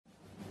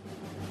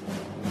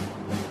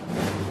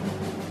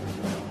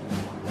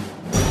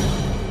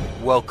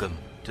Welcome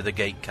to the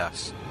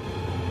Gatecast,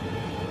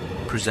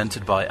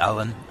 presented by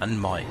Alan and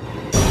Mike.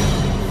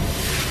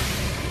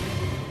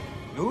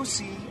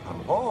 Lucy, I'm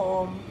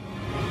home.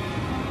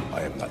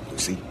 I am not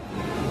Lucy.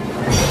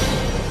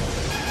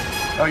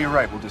 Oh, you're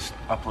right. We'll just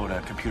upload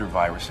a computer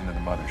virus into the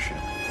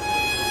mothership.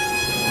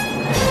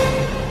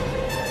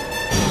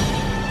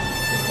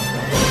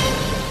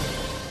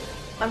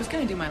 I was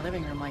going to do my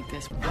living room like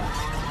this.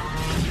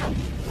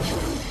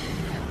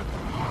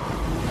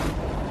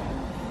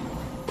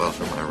 Well,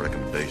 sir, my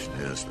recommendation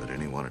is that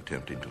anyone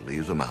attempting to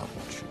leave the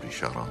mountain should be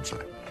shot on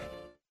sight.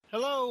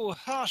 Hello,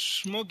 hot,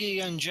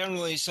 muggy, and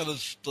generally sort of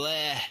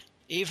bleh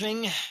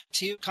evening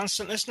to you,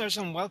 constant listeners,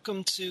 and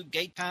welcome to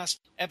Gatecast,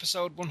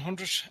 episode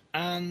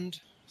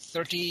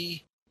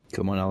 130.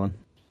 Come on, Alan.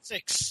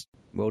 6.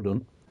 Well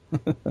done.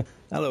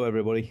 Hello,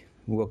 everybody.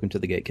 Welcome to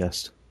the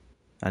Gatecast.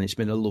 And it's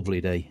been a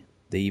lovely day.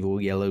 The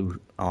evil yellow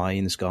eye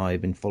in the sky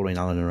have been following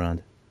Alan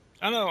around.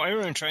 I know, I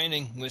were in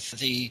training with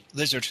the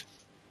lizard,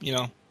 you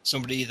know,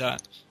 somebody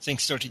that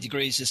thinks 30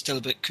 degrees is still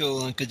a bit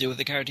cool and could do with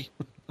a cardi.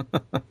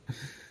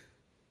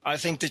 I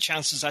think the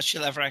chances that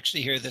she'll ever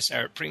actually hear this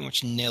are pretty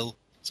much nil,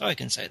 so I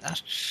can say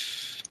that.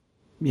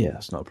 Yeah,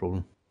 that's not a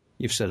problem.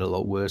 You've said a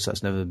lot worse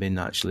that's never been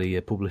actually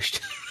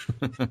published.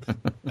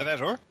 About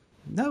her?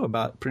 No,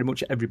 about pretty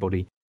much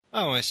everybody.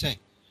 Oh, I see.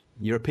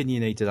 You're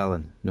opinionated,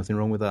 Alan. Nothing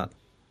wrong with that.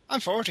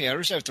 I'm 40, I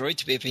reserve the right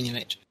to be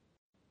opinionated.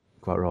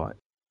 Quite right.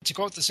 To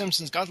quote The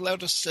Simpsons, God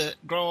allowed us to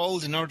grow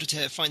old in order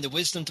to find the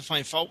wisdom to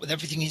find fault with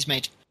everything he's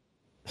made.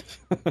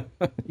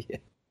 Yeah.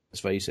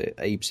 Let's face it,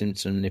 Abe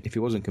Simpson, if he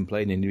wasn't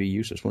complaining, he'd be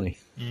useless, wouldn't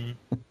he?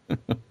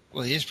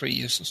 Well, he is pretty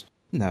useless.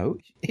 No,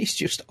 he's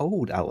just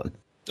old, Alan.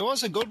 There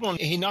was a good one.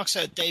 He knocks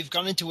out Dave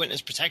gone into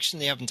witness protection,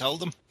 they haven't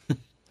told him.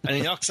 And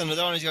he knocks on the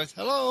door and he goes,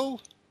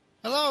 hello?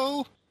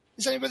 Hello?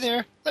 Is anybody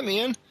there? Let me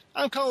in.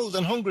 I'm cold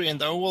and hungry and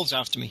there are wolves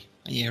after me.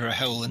 And you hear a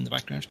howl in the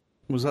background.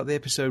 Was that the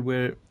episode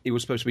where he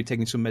was supposed to be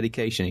taking some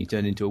medication and he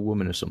turned into a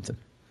woman or something?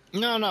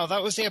 No,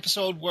 that was the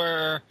episode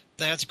where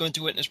they had to go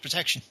into witness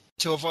protection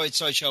to avoid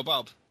Sideshow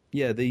Bob.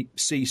 Yeah, the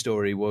C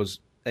story was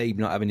Abe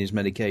not having his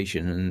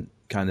medication and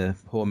kind of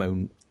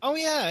hormone... Oh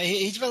yeah,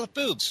 he developed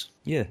boobs.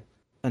 Yeah,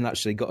 and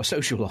actually got a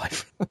social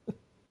life.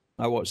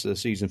 I watched the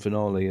season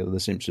finale of The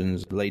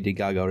Simpsons Lady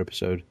Gaga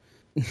episode.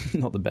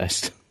 Not the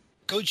best.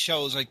 Good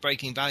shows like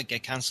Breaking Bad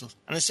get cancelled.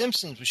 And The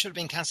Simpsons, which should have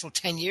been cancelled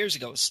 10 years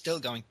ago, is still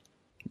going.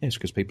 It's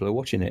because people are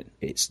watching it.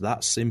 It's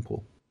that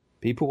simple.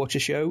 People watch a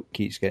show,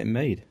 keeps getting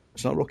made.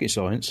 It's not rocket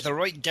science. The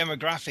right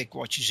demographic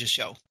watches a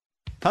show.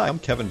 Hi, I'm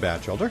Kevin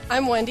Batchelder.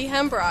 I'm Wendy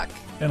Hembrock.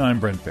 And I'm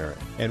Brent Barrett.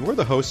 And we're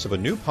the hosts of a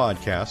new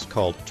podcast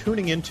called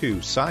Tuning Into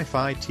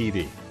Sci-Fi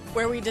TV,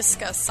 where we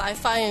discuss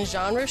sci-fi and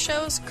genre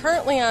shows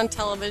currently on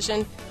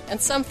television and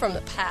some from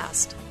the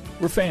past.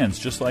 We're fans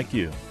just like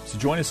you, so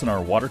join us in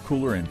our water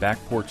cooler and back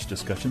porch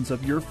discussions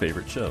of your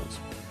favorite shows.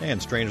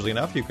 And strangely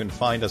enough, you can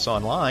find us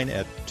online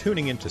at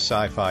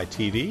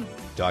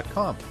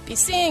tuningintoscifitv.com. Be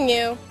seeing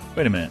you.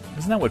 Wait a minute,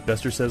 isn't that what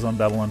Bester says on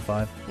Babylon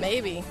 5?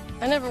 Maybe.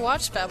 I never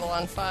watched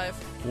Babylon 5.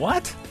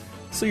 What?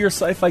 So you're a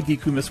sci-fi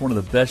geek who missed one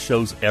of the best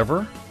shows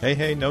ever?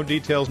 Hey, no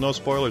details, no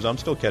spoilers. I'm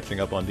still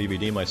catching up on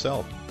DVD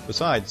myself.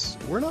 Besides,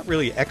 we're not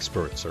really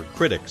experts or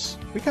critics.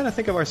 We kind of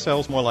think of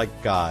ourselves more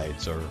like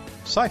guides or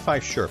sci-fi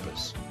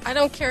Sherpas. I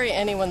don't carry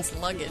anyone's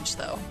luggage,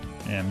 though.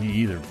 Yeah, me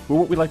either. We're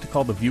what we like to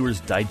call the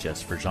viewer's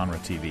digest for genre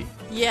TV.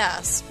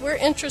 Yes, we're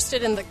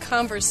interested in the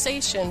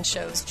conversation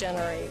shows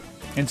generate.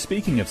 And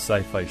speaking of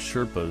sci-fi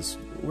Sherpas,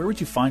 where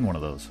would you find one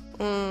of those?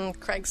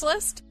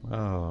 Craigslist?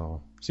 Oh.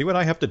 See what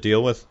I have to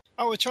deal with?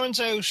 Oh, it turns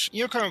out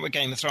you're current with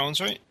Game of Thrones,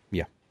 right?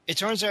 Yeah. It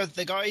turns out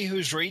the guy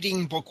who's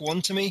reading book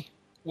 1 to me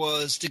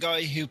was the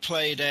guy who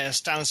played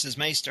Stannis'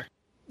 Maester.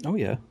 Oh,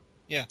 yeah.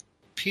 Yeah.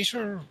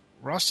 Peter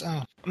Ross.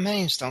 Oh,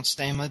 names don't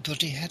stay in my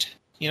bloody head.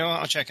 You know what?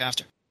 I'll check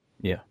after.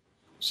 Yeah.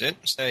 Sit,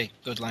 stay.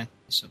 Good line.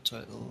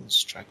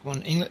 Subtitles, track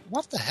 1. English.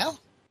 What the hell?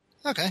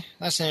 Okay,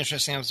 that's an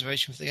interesting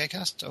observation for the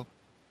Gatecast. So,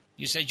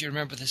 you said you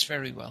remember this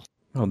very well.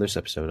 Oh, this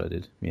episode I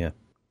did, yeah.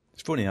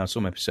 It's funny how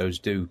some episodes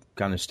do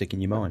kind of stick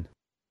in your mind.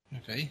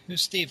 Okay,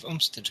 who's Steve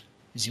Umstead?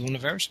 Is he one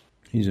of ours?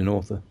 He's an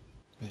author.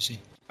 I see.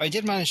 I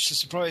did manage to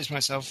surprise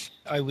myself.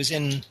 I was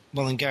in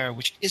Mullingar,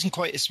 which isn't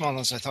quite as small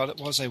as I thought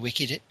it was. I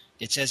wikied it.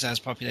 It says it has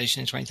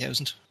population of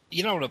 20,000.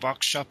 You know what a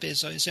box shop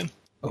is, I assume?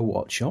 A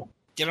what shop?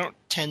 They don't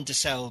tend to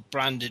sell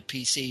branded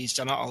PCs.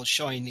 They're not all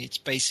shiny. It's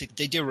basic.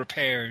 They do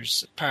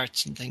repairs,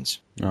 parts and things.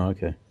 Oh,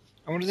 okay.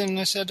 I went to them and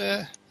I said,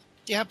 do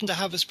you happen to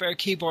have a spare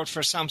keyboard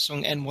for a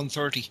Samsung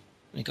N130?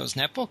 And he goes,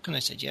 netbook? And I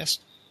said, yes.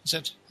 I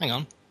said, hang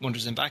on.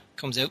 Wanders in back,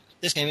 comes out.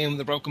 This came in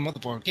with a broken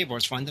motherboard.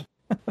 Keyboard's fine though.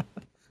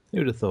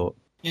 Who'd have thought?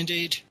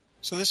 Indeed.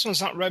 So this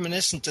one's not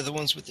reminiscent of the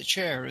ones with the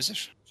chair, is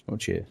it? What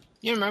chair?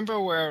 You remember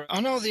where, oh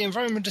no, the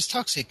environment is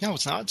toxic. No,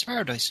 it's not. It's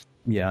paradise.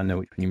 Yeah, I know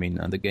which one you mean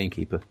now. The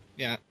Gamekeeper.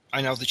 Yeah,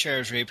 I know the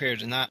chairs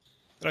reappeared in that.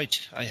 Right,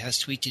 I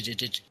has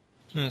tweeted it.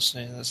 Let's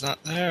see, there's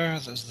that there,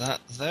 there's that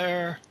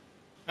there,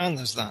 and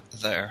there's that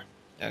there.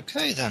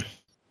 Okay then.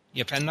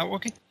 Your pen not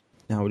working?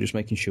 No, we're just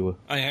making sure.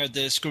 I heard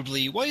the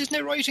scribbly, why isn't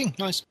it writing?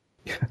 Nice.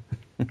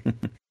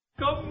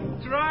 Come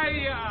try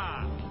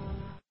ya!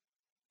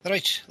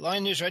 Right,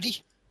 line is ready.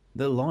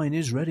 The line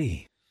is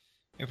ready.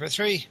 If for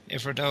 3,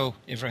 if for dough,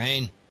 if for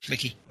hain,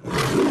 flicky.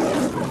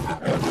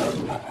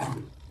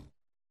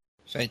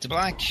 Fade to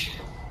black.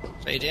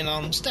 Fade in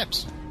on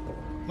steps.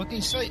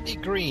 Looking slightly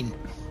green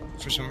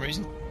for some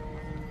reason.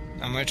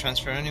 On my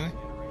transfer anyway.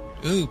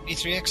 Ooh,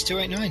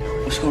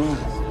 P3X289. What's going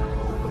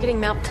on? We're getting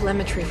MALP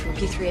telemetry from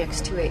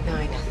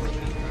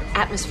P3X289.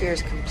 Atmosphere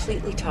is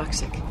completely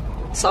toxic.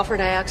 Sulfur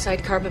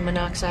dioxide, carbon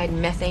monoxide,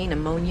 methane,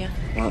 ammonia.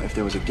 Well, if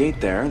there was a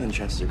gate there, then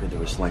chances are good there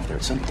was life there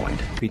at some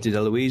point. Peter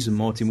DeLuise and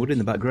Martin Wood in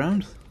the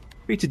background.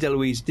 Peter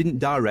DeLuise didn't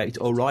direct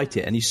or write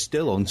it, and he's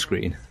still on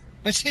screen.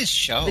 It's his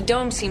show. The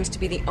dome seems to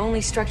be the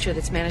only structure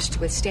that's managed to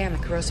withstand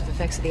the corrosive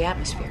effects of the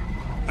atmosphere.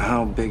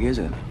 How big is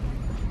it?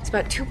 It's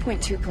about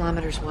 2.2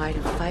 kilometers wide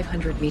and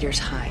 500 meters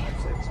high.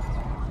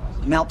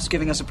 MALP's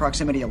giving us a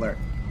proximity alert.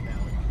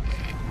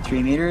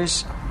 3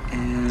 meters,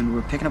 and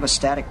we're picking up a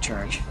static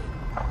charge.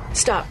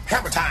 Stop.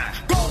 Hammer time.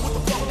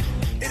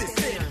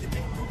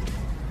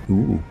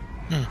 Ooh.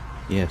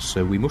 Yes,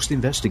 so we must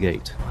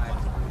investigate.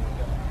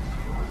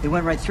 They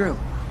went right through.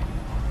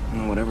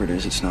 Well, whatever it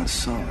is, it's not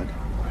solid.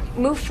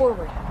 Move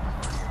forward.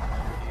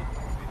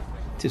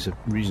 It is a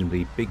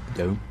reasonably big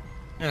dome.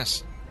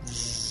 Yes.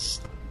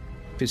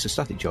 If it's a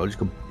static charge, it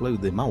could blow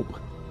them out.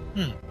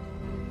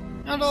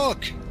 Oh,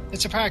 look.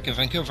 It's a park in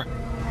Vancouver.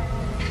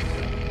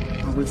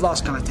 Oh, we've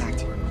lost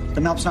contact.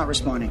 The MALP's not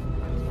responding.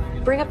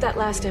 Bring up that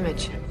last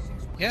image.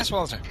 Yes,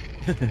 Walter.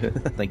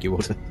 Thank you,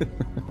 Walter.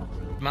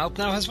 MALP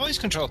now has voice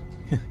control.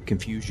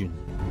 Confusion.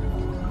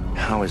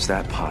 How is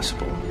that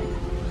possible?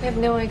 I have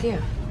no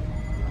idea.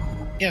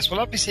 Yes,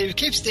 well, obviously, if it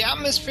keeps the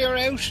atmosphere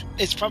out,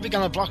 it's probably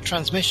going to block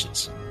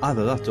transmissions.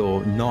 Either that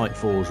or night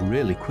falls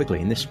really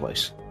quickly in this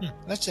place.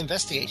 Let's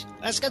investigate.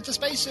 Let's get the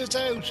spacesuits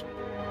out.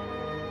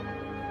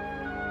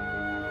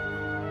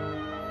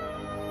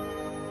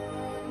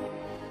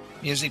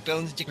 Music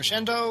building to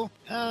crescendo,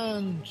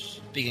 and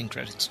begin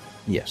credits.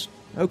 Yes.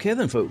 Okay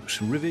then,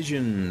 folks.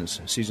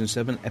 Revisions, Season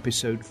 7,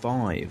 Episode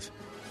 5.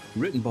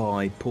 Written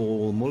by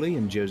Paul Mully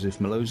and Joseph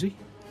Malozzi.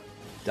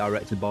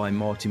 Directed by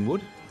Martin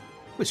Wood,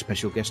 with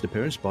special guest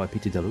appearance by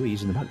Peter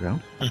DeLuise in the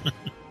background.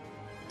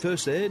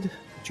 First aired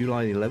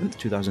July 11th,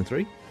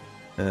 2003.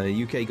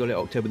 UK got it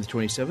October the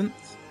 27th.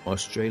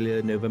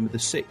 Australia, November the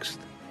 6th.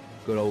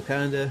 Good old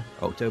Canada,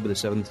 October the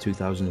 7th,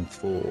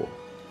 2004.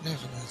 Never gonna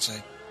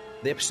say.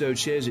 The episode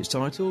shares its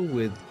title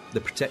with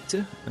The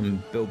Protector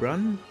and Bill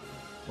Brand.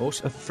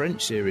 Also a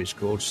French series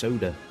called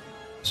Soda.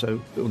 So,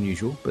 a bit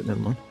unusual, but never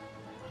mind.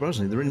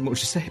 Surprisingly, there isn't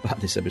much to say about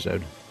this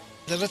episode.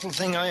 The little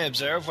thing I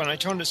observed when I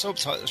turned the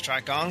subtitles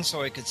track on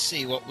so I could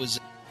see what was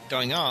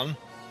going on,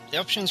 the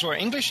options were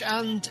English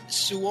and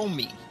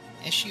Suomi.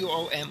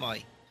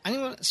 Suomi.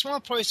 Anyone, small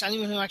price to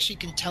anyone who actually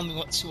can tell me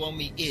what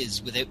Suomi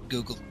is without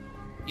Google.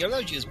 You're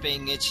allowed to use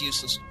Bing, it's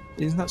useless.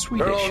 Isn't that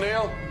Swedish? Colonel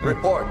O'Neill,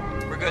 report.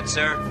 We're good,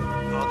 sir.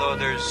 Although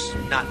there's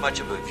not much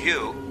of a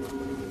view.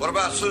 What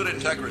about suit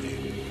integrity?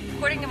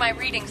 According to my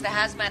readings, the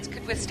hazmats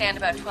could withstand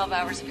about 12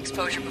 hours of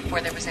exposure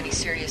before there was any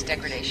serious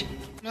degradation.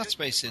 Not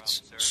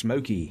spacesuits.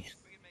 Smoky.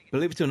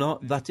 Believe it or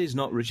not, that is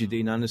not Richard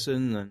Dean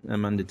Anderson and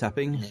Amanda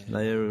Tapping. Yeah.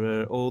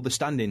 They're all the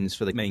stand-ins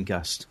for the main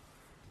cast.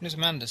 There's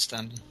Amanda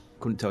standing.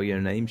 Couldn't tell you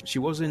her name. She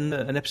was in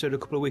an episode a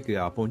couple of weeks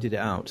ago. I pointed it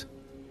out.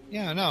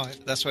 Yeah, I know.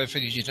 That's why I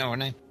figured you'd know her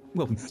name.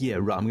 Well, yeah,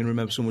 right. I'm going to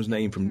remember someone's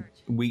name from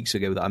weeks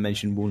ago that I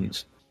mentioned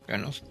once. Fair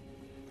enough.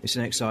 It's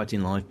an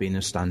exciting life being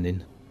a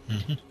stand-in.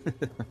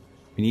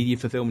 We need you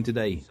for filming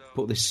today.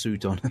 Put this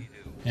suit on.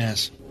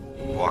 Yes.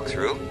 Walk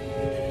through?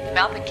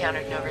 MALP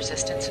encountered no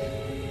resistance.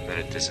 Then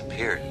it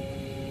disappeared.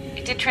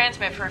 It did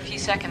transmit for a few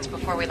seconds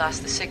before we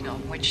lost the signal,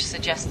 which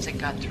suggests it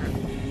got through.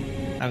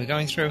 Are we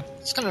going through?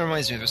 This kind of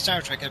reminds me of a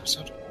Star Trek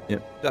episode.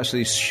 Yep.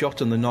 Actually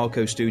shot on the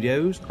Narco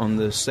Studios on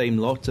the same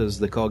lot as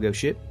the cargo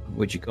ship,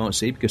 which you can't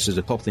see because there's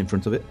a cloth in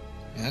front of it.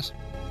 Yes.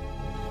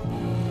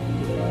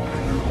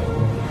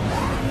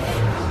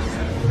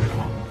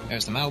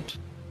 There's the MALP.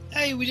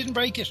 Hey, we didn't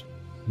break it.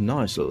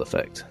 Nice little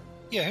effect.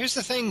 Yeah, here's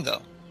the thing,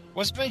 though.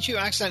 What's about you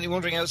accidentally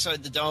wandering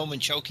outside the dome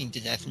and choking to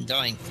death and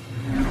dying?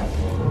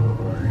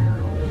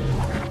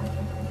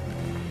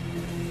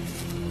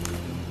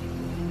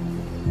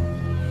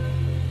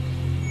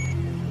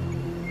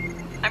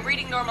 I'm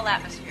reading normal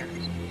atmosphere.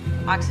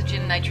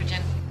 Oxygen,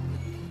 nitrogen.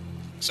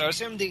 So I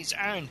assume these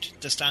aren't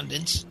the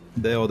stand-ins?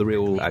 They are the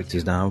real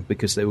actors now,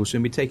 because they will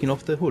soon be taking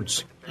off their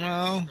hoods.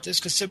 Well, this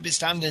could still be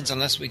stand-ins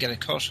unless we get a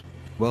cut.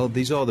 Well,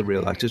 these are the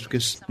real actors,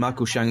 because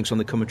Michael Shanks on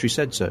the commentary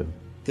said so.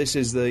 This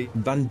is the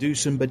Van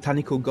Dusen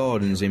Botanical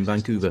Gardens in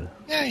Vancouver.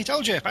 Yeah, he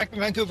told you, back in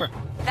Vancouver.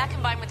 That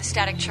combined with the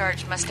static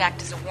charge must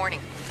act as a warning.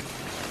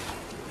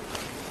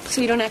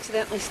 So you don't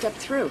accidentally step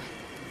through.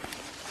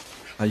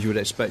 As you would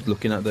expect,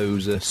 looking at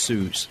those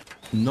suits,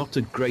 not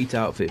a great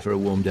outfit for a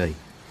warm day.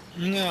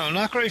 No,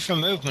 not great for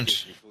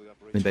movement.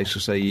 They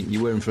basically say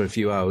you wear them for a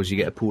few hours, you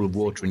get a pool of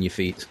water in your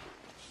feet.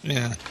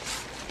 Yeah.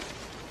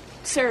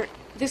 Sir,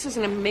 this is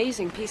an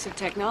amazing piece of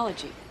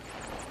technology.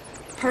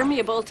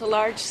 Permeable to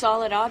large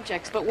solid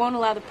objects, but won't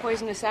allow the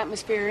poisonous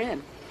atmosphere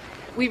in.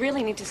 We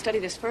really need to study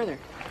this further.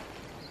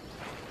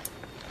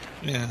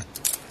 Yeah.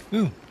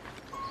 Ooh,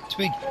 it's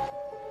big.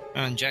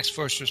 And Jack's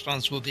first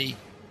response will be,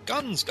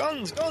 guns,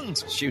 guns,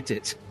 guns! Shoot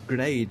it.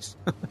 Grenades.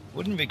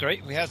 Wouldn't it be great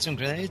if we had some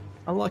grenades?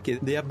 I like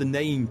it. They have the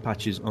name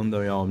patches on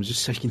their arms,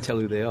 just so you can tell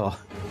who they are.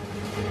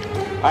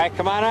 All right,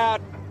 come on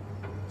out.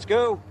 Let's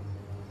go.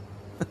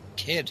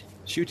 Kid.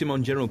 Shoot him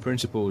on general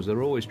principles.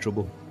 They're always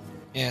trouble.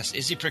 Yes.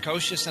 Is he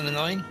precocious and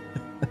annoying?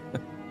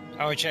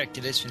 I checked.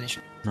 It is finished.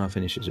 No,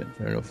 finishes it.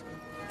 Fair enough.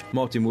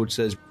 Martin Wood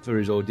says for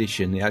his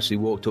audition, he actually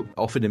walked up,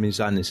 offered him his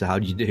hand and said, "How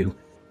do you do?"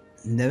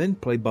 Nevin,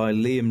 played by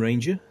Liam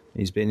Ranger.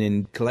 He's been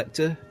in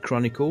Collector,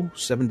 Chronicle,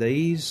 7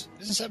 Days.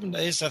 Isn't 7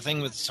 Days that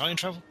thing with time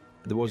travel?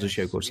 There was a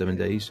show called 7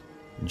 Days.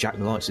 Jack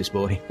likes this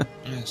boy.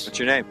 Yes. What's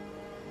your name?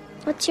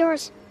 What's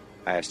yours?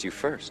 I asked you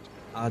first.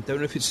 I don't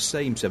know if it's the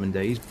same 7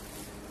 Days.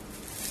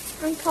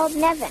 I'm called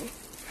Nevin.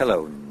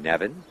 Hello,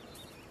 Nevin.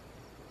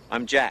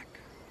 I'm Jack.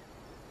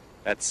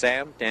 That's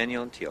Sam,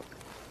 Daniel, and Teal.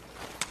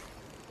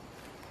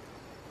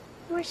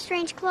 You wear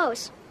strange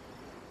clothes.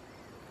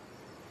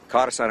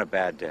 Caught us on a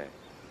bad day.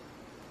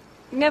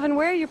 Nevin,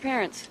 where are your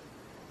parents?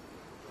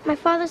 My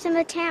father's in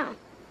the town.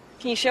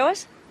 Can you show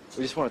us?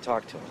 We just want to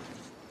talk to him.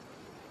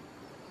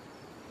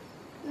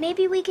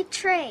 Maybe we could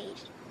trade.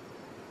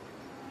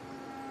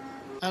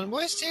 And why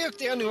is Teal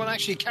the only one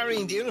actually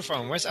carrying the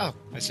uniform? Where's... Oh,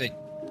 I see.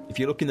 If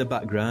you look in the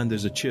background,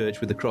 there's a church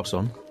with a cross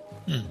on.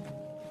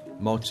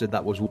 Martin said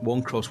that was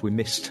one cross we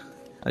missed.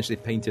 Actually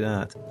painted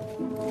out.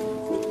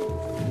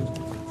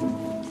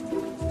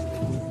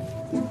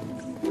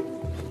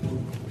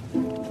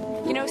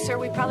 You know, sir,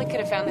 we probably could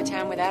have found the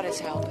town without his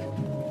help.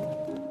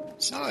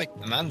 It's not like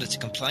Amanda to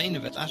complain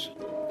about that.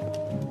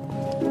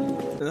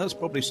 And that's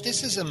probably...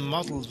 This is a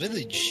model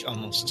village,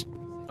 almost.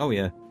 Oh,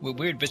 yeah. With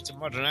weird bits of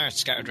modern art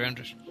scattered around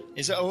it.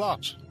 Is it a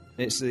lot?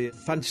 It's the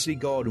Fantasy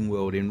Garden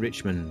World in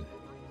Richmond.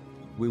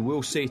 We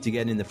will see it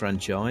again in the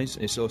franchise.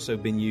 It's also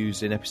been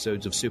used in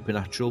episodes of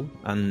Supernatural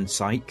and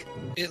Psych.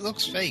 It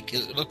looks fake.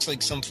 It looks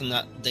like something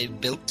that they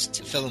built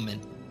to film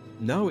in.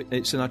 No,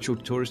 it's an actual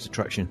tourist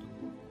attraction.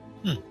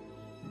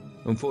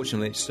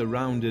 Unfortunately, it's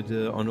surrounded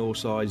on all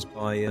sides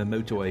by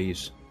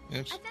motorways.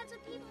 Oops.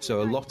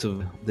 So a lot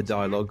of the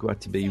dialogue had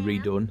to be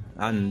redone,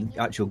 and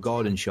actual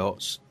garden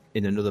shots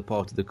in another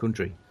part of the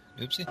country.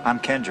 Oopsie. I'm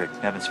Kendrick,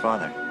 Nevin's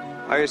father.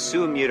 I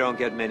assume you don't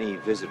get many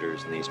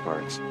visitors in these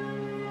parts.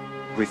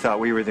 We thought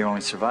we were the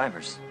only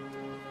survivors.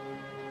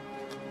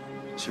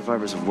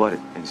 Survivors of what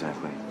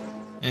exactly?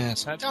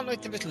 Yes, I don't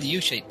like the little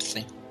U-shaped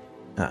thing.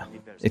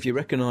 If you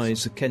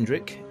recognise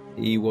Kendrick,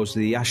 he was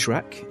the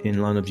Ashrak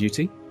in Line of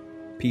Duty.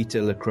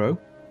 Peter LaCroix.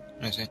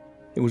 I see.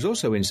 He was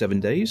also in 7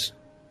 Days,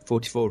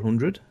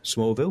 4400,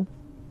 Smallville.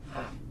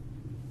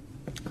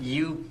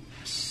 You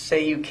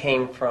say you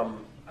came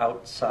from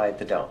outside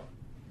the dome?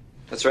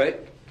 That's right.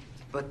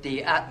 But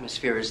the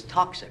atmosphere is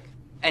toxic.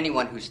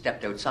 Anyone who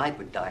stepped outside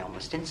would die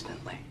almost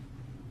instantly.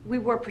 We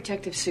wore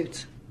protective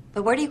suits.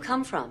 But where do you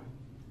come from,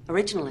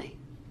 originally?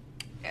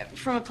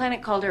 From a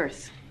planet called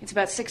Earth. It's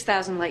about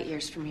 6,000 light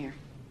years from here.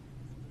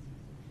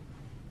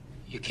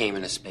 You came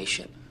in a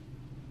spaceship?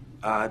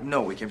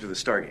 No, we came through the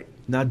Stargate.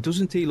 Now,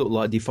 doesn't he look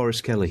like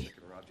DeForest Kelly?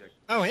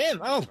 Oh, him?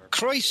 Oh,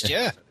 Christ,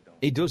 yeah.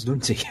 He does,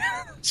 doesn't he?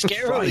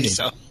 Scarily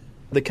so.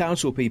 The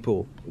council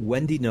people,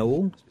 Wendy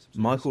Noel,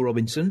 Michael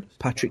Robinson,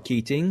 Patrick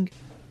Keating,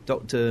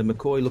 Dr.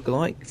 McCoy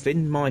lookalike,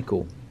 Finn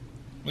Michael.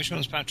 Which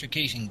one's Patrick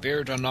Keating,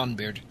 beard or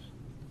non-beard?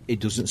 It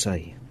doesn't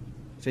say.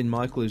 Finn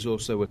Michael is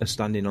also a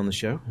stand-in on the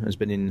show, has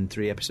been in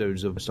 3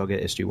 episodes of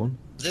Stargate SG-1.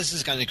 This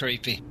is kind of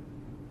creepy.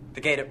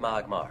 The Gate at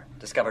Magmar,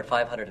 discovered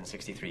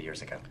 563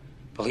 years ago.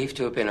 Believed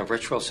to have been of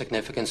ritual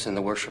significance in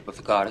the worship of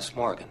the goddess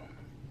Morgan.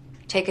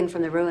 Taken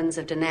from the ruins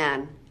of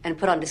Danann and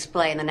put on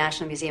display in the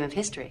National Museum of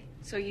History.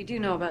 So you do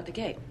know about the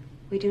gate?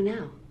 We do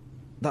now.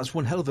 That's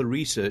one hell of a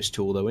research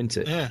tool, though, isn't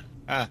it?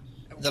 Yeah.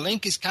 The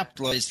link is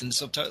capitalised in the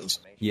subtitles.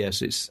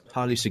 Yes, it's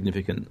highly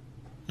significant.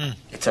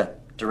 It's a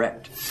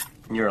direct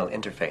neural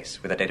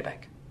interface with a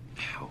databank.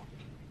 How?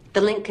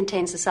 The link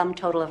contains the sum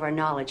total of our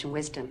knowledge and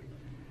wisdom.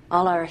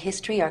 All our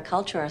history, our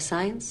culture, our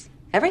science,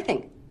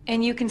 everything.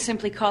 And you can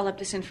simply call up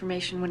this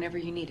information whenever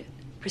you need it.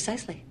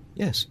 Precisely.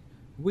 Yes.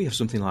 We have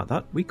something like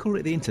that. We call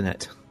it the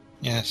internet.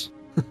 Yes.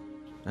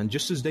 And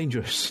just as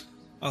dangerous.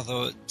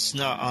 Although it's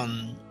not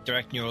on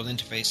direct neural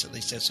interface, at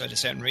least outside a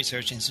certain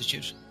research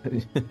institute.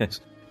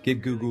 Yes.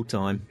 Give Google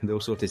time, they'll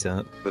sort it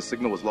out. The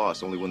signal was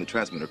lost only when the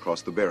transmitter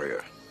crossed the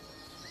barrier.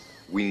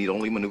 We need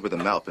only maneuver the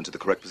mouth into the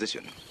correct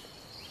position.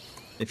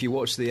 If you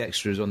watch the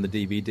extras on the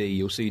DVD,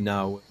 you'll see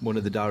now one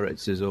of the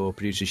directors or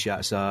producers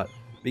shouts out,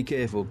 "Be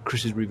careful,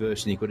 Chris is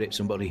reversing, he could hit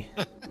somebody."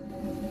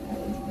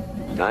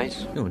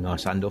 Nice. Oh,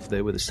 nice handoff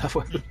there with the staff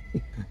weapon.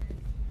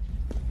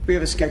 We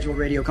have a scheduled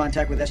radio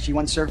contact with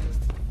SG-1, sir.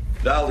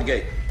 Dial the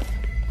gate.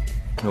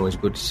 Always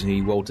good to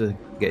see Walter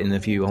getting a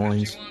few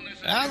lines.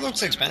 That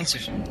looks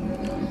expensive.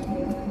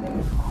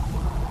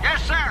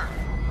 Yes, sir.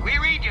 We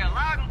read you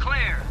loud and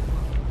clear.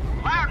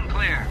 Loud and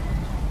clear.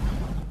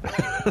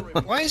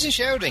 Why is he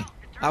shouting?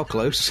 How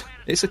close?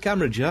 It's a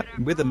camera, Jack,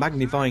 with a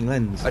magnifying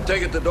lens. I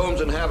take it the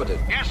dome's inhabited.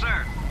 Yes,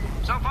 sir.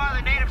 So far,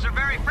 the natives are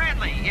very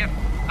friendly, if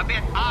a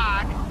bit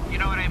odd, you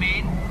know what I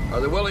mean?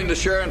 Are they willing to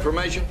share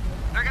information?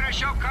 They're gonna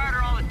show Carter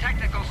all the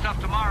technical stuff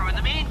tomorrow. In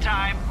the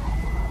meantime,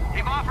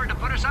 they've offered to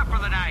put us up for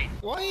the night.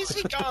 Why has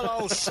he gone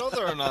all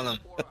southern on him?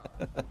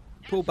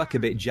 Pull back a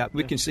bit, Jack.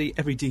 We can see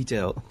every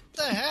detail. What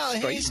the hell?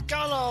 He's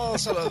gone all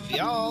sort of,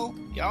 y'all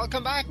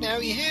come back now,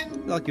 you hear?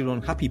 Like you're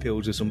on happy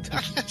pills or something.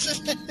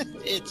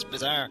 It's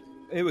bizarre.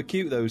 It were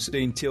cute, though,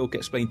 seeing Teal'c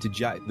explain to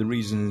Jack the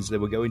reasons they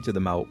were going to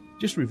the melt.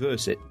 Just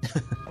reverse it.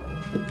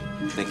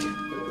 Thank you.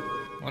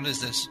 What is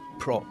this?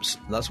 Props.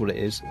 That's what it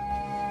is.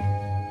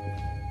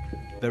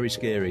 Very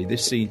scary.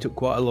 This scene took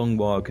quite a long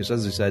while because,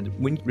 as I said,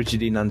 we need Richard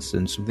Dean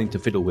Anderson something to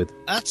fiddle with.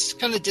 That's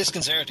kind of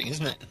disconcerting,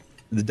 isn't it?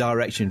 The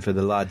direction for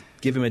the lad.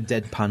 Give him a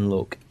deadpan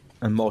look.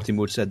 And Martin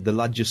Wood said, the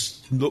lad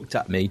just looked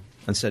at me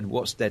and said,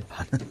 what's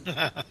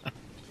deadpan?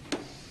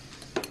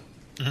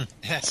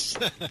 Yes.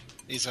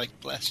 He's like,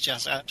 bless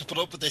Jazz, I have to put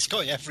up with this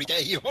guy every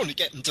day. You only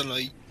get him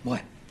tonight.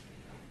 What?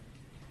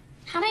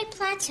 How many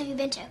planets have you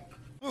been to?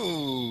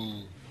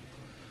 Ooh.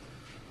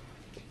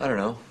 I don't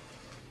know.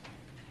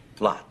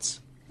 Lots.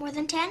 More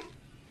than 10?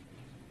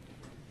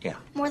 Yeah.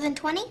 More than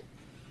 20?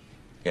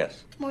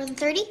 Yes. More than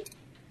 30?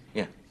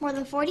 Yeah. More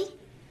than 40?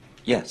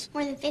 Yes.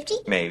 More than 50?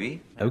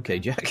 Maybe. Okay,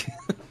 Jack.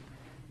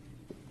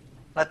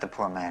 Let the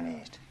poor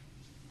man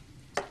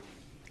eat.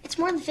 It's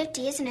more than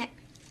 50, isn't it?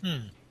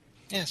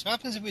 Yes, what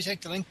happens if we take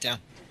the link down?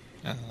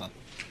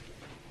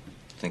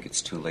 Think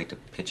it's too late to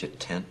pitch a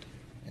tent?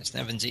 Yes,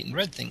 Nevin's eating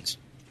red things.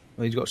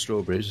 Well, he's got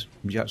strawberries.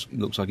 Jack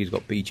looks like he's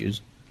got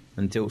peaches.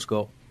 And Teal'c's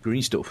got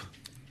green stuff.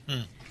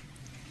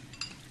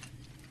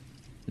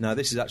 Now,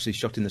 this is actually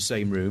shot in the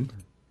same room.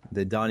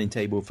 The dining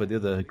table for the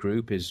other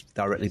group is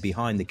directly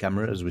behind the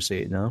camera, as we see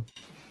it now.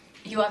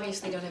 You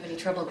obviously don't have any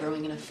trouble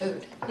growing enough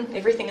food.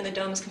 Everything in the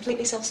dome is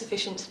completely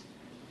self-sufficient.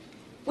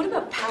 What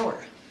about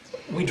power?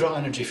 We draw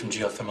energy from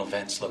geothermal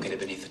vents located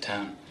beneath the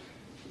town.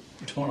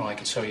 Tomorrow I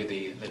can show you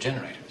the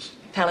generators.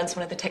 Palin's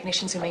one of the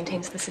technicians who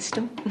maintains the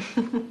system.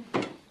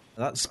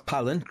 That's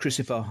Palin,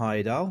 Christopher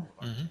Heyerdahl,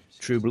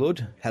 True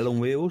Blood, Hell on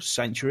Wheels,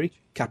 Sanctuary,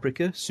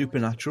 Caprica,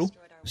 Supernatural,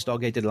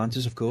 Stargate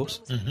Atlantis, of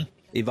course,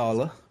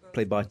 Ivala,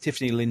 played by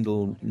Tiffany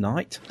Lindell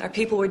Knight. Our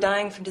people were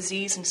dying from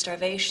disease and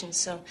starvation,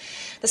 so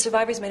the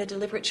survivors made a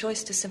deliberate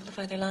choice to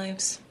simplify their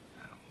lives.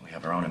 We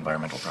have our own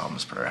environmental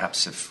problems, but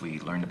perhaps if we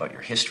learned about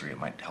your history, it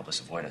might help us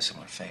avoid a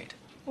similar fate.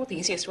 Well, the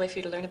easiest way for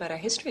you to learn about our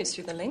history is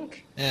through the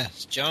link.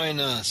 Yes, join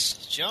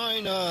us.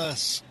 Join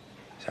us.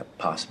 Is that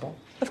possible?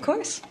 Of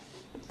course.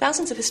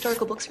 Thousands of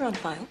historical books are on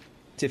file.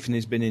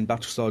 Tiffany's been in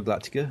Battlestar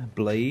Galactica,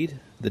 Blade,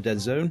 The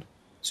Dead Zone,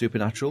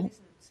 Supernatural.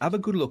 Have a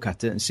good look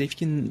at it and see if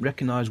you can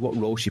recognise what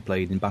role she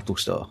played in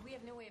Battlestar.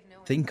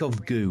 Think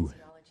of Goo.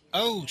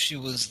 Oh, she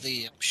was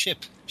the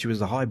ship. She was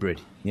the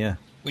hybrid, yeah.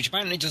 Which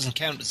apparently doesn't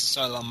count as a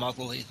Cylon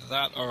model, either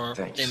that or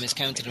they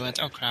miscounted and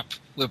went, oh crap,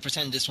 we'll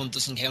pretend this one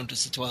doesn't count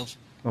as a 12.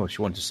 Oh,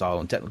 she wanted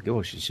Cylon technically.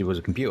 Oh, she was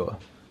a computer.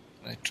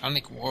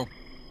 Electronic warp.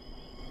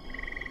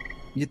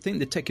 You'd think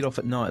they'd take it off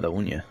at night, though,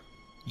 wouldn't you?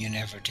 You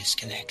never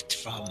disconnect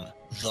from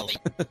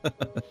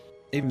the...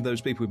 Even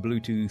those people with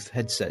Bluetooth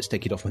headsets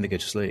take it off when they go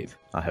to sleep,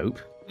 I hope.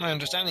 My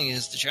understanding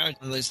is the charge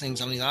on those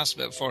things only lasts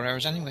about 4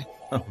 hours anyway.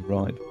 Oh,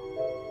 right.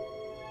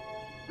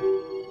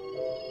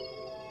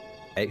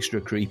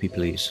 Extra creepy,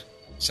 please.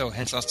 So,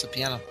 hence lots of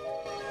piano.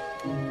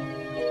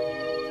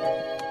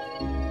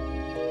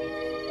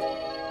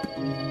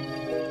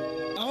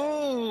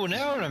 Oh,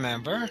 now I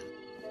remember.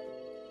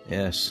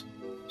 Yes.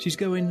 She's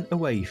going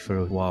away for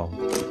a while.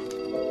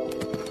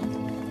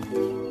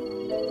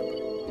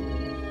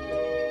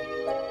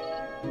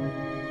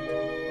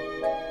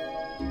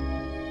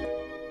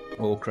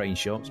 All crane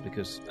shots,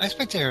 because... I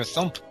expect to hear a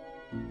thump.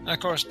 And of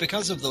course,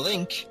 because of the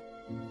link,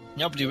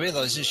 nobody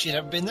realises she'd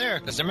ever been there,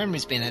 because their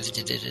memory's been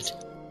edited.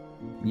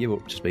 You're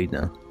up to speed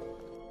now.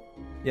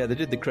 Yeah, they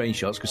did the crane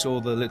shots, because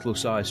all the little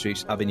side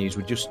streets, avenues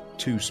were just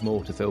too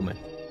small to film it.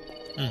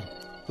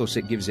 Plus,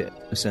 it gives it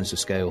a sense of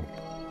scale.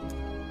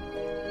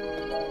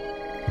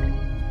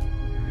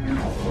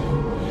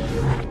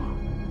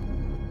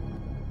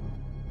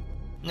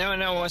 Now I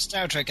know what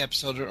Star Trek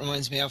episode it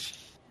reminds me of.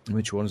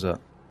 Which one's that?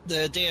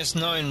 The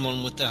DS9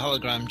 one with the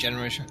hologram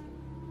generator.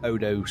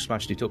 Odo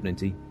smashed it up, didn't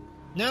he?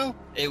 No,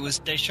 it was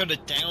they shut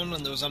it down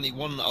and there was only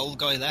one old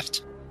guy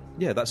left.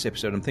 Yeah, that's the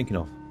episode I'm thinking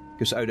of.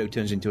 Because Odo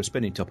turns into a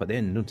spinning top at the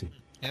end, doesn't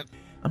he? Yep.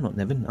 I'm not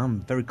Nevin,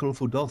 I'm very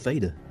colourful Darth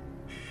Vader.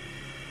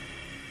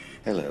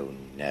 Hello,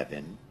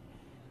 Nevin.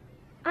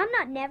 I'm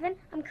not Nevin.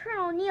 I'm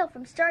Colonel O'Neill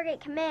from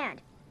Stargate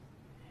Command.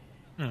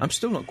 I'm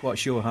still not quite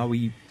sure how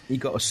he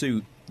got a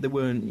suit. They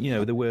weren't,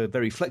 they were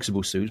very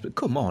flexible suits, but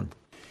come on.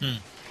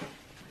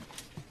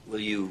 Will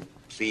you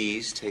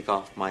please take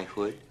off my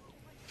hood?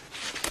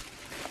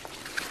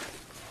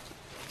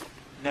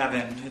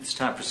 Nevin, it's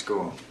time for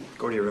school.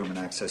 Go to your room and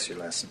access your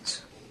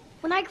lessons.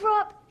 When I grow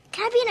up,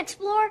 can I be an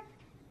explorer?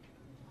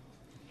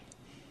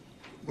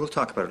 We'll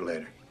talk about it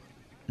later.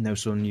 No,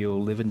 son,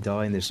 you'll live and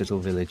die in this little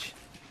village.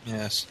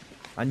 Yes.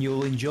 And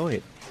you'll enjoy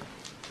it.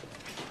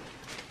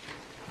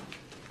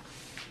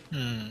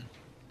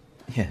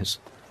 Yes.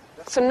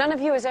 So none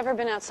of you has ever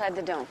been outside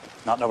the dome?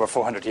 Not in over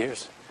 400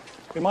 years.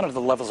 We monitor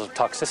the levels of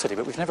toxicity,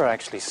 but we've never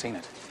actually seen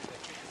it.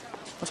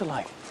 What's it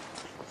like?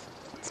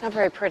 It's not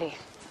very pretty.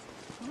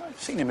 Well, I've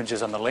seen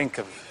images on the link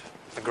of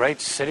a great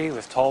city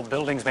with tall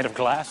buildings made of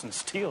glass and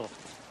steel.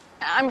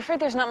 I'm afraid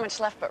there's not much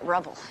left but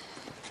rubble.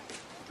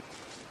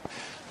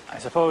 I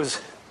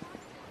suppose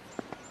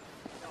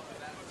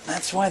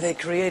that's why they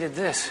created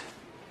this.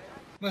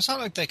 Well, it's not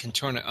like they can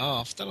turn it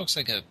off. That looks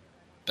like a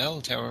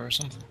bell tower or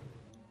something.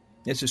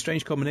 It's a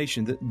strange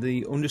combination that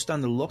they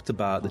understand a lot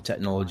about the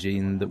technology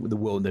and the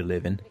world they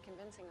live in,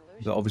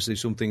 but obviously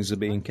some things are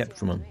being kept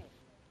from them.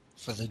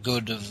 For the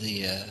good of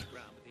the...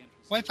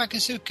 Why pack a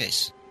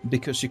suitcase?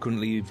 Because she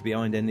couldn't leave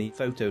behind any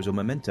photos or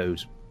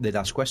mementos. They'd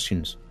ask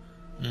questions.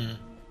 Mm.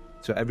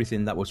 So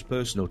everything that was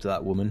personal to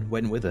that woman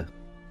went with her.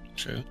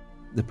 True.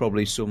 There are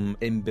probably some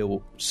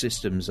inbuilt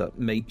systems that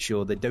make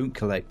sure they don't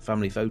collect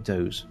family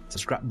photos,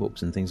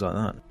 scrapbooks and things like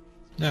that.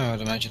 No,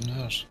 I'd imagine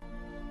not.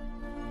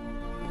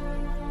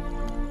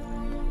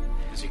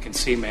 As you can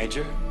see,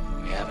 Major,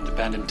 we haven't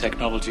abandoned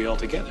technology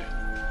altogether.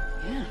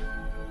 Yeah.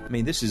 I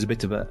mean, this is a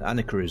bit of an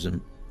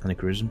anachronism.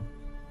 Anarchism.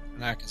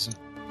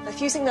 If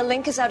using the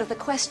link is out of the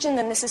question,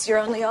 then this is your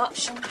only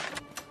option.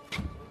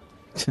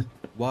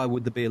 Why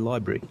would there be a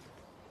library?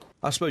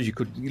 I suppose you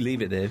could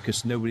leave it there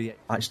because nobody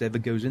actually ever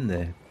goes in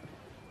there.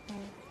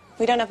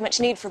 We don't have much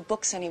need for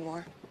books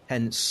anymore.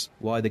 Hence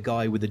why the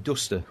guy with the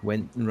duster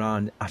went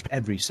around after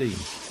every scene.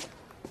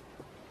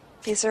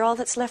 These are all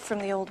that's left from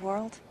the old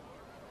world.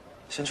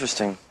 It's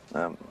interesting.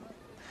 The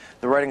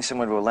writing's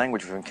similar to a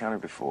language we've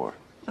encountered before.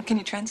 Well, can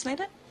you translate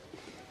it?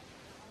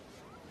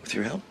 With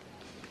your help?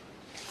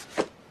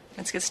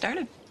 Let's get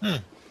started.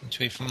 A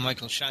tweet from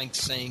Michael Shanks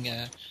saying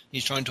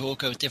he's trying to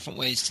work out different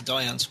ways to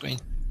die on screen.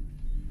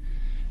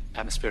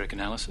 Atmospheric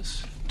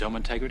analysis, dome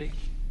integrity,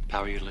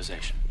 power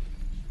utilization.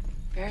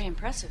 Very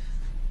impressive.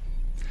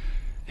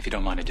 If you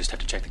don't mind, I just have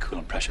to check the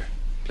coolant pressure,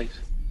 please.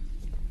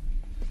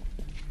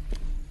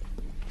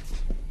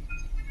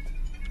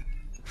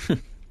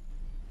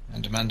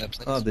 And demand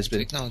updates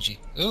technology.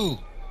 Ooh,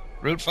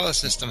 root file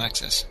system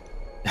access.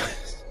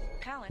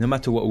 No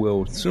matter what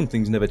world, some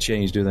things never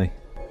change, do they?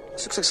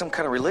 This looks like some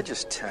kind of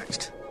religious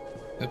text.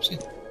 Oopsie.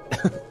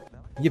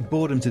 You've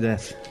bored them to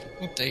death.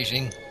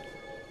 Updating.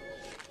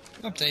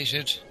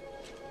 Updated.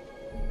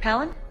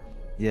 Palin?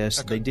 Yes,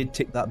 Okay. they did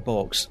tick that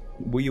box.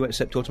 Will you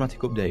accept automatic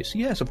updates?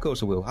 Yes, of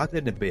course I will. How could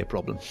there never be a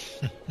problem?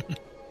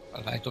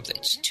 Automatic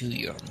updates to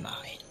your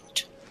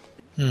mind.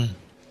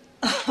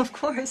 Of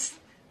course.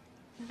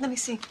 Let me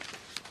see.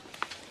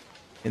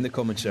 In the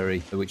commentary,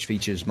 which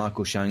features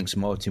Michael Shanks,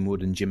 Martin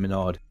Wood and Jim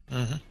Menard,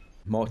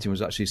 Martin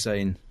was actually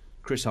saying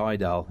Chris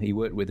Heydahl, he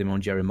worked with him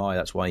on Jeremiah,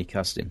 that's why he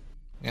cast him.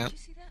 Yeah.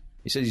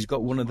 He says he's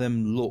got one of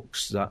them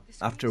looks that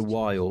after a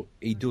while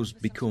he does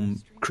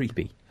become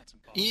creepy.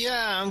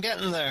 Yeah, I'm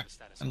getting there.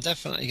 I'm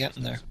definitely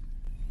getting there.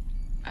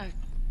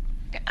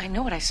 I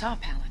know what I saw,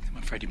 Palin.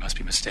 I'm afraid you must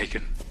be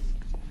mistaken.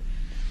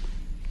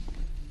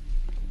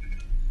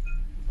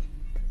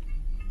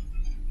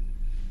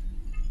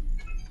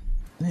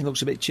 He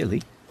looks a bit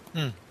chilly.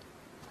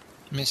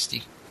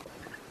 Misty.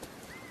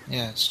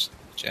 Yes,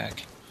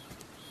 Jack.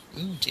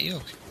 Ooh,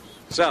 Teal.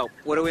 So,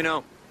 what do we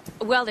know?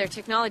 Well, their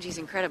technology's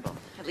incredible.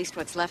 At least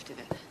what's left of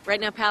it. Right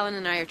now, Palin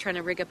and I are trying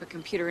to rig up a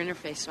computer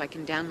interface so I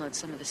can download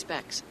some of the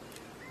specs.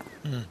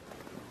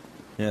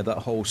 Yeah, that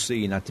whole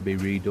scene had to be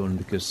redone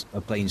because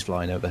a plane's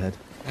flying overhead.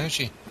 Oh,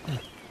 she?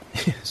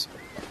 Yes.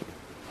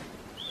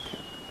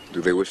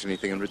 Do they wish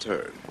anything in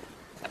return?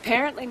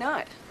 Apparently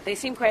not. They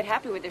seem quite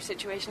happy with their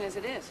situation as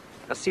it is.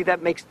 Now, see,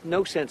 that makes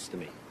no sense to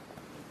me.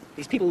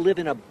 These people live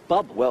in a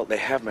bubble. Well, they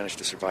have managed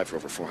to survive for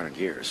over 400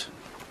 years.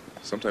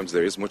 Sometimes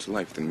there is more to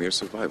life than mere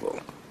survival.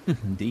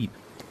 Indeed.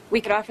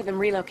 We could offer them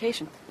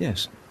relocation.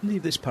 Yes.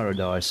 Leave this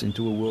paradise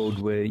into a world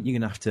where you're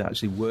going to have to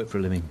actually work for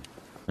a living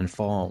and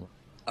farm.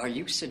 Are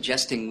you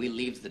suggesting we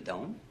leave the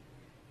dome?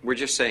 We're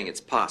just saying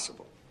it's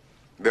possible.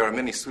 There are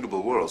many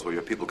suitable worlds where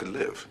your people could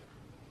live.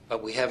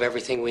 But we have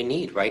everything we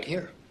need right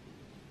here.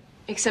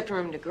 Except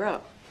room to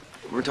grow.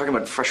 We're talking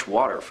about fresh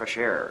water, fresh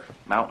air,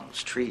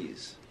 mountains,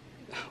 trees.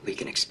 We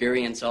can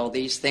experience all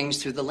these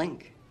things through the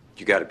link.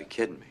 You gotta be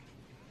kidding me.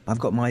 I've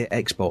got my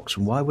Xbox.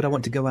 Why would I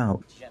want to go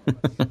out?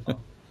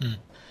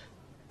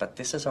 But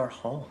this is our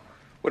home.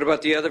 What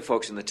about the other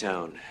folks in the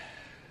town?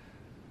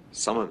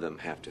 Some of them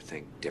have to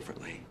think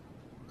differently.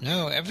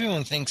 No,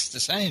 everyone thinks the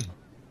same.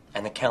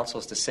 And the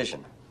council's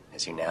decision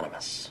is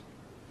unanimous.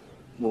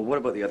 Well, what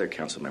about the other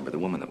council member, the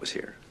woman that was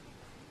here?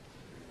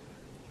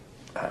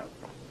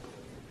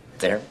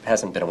 There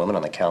hasn't been a woman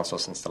on the council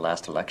since the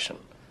last election.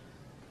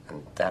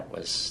 And that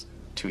was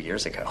 2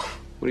 years ago.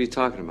 What are you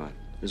talking about?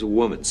 There's a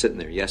woman sitting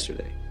there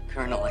yesterday.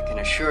 Colonel, I can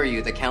assure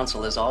you the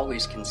council has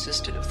always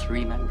consisted of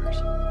 3 members.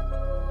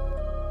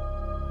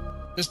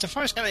 Does the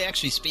first guy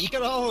actually speak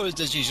at all, or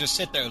does he just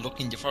sit there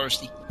looking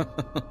deforesty?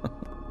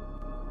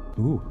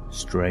 Ooh,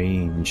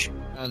 strange.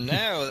 And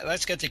now,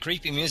 let's get the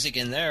creepy music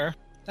in there.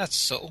 That's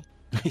subtle.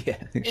 Yeah.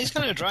 It's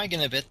kind of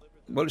dragging a bit.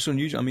 Well, it's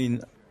unusual. I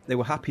mean, they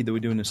were happy they were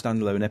doing a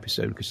standalone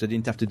episode because they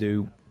didn't have to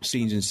do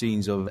scenes and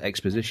scenes of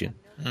exposition.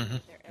 Mm-hmm.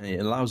 And it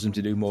allows them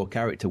to do more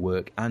character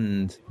work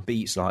and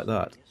beats like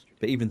that.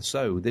 But even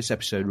so, this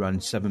episode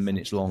ran 7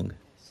 minutes long.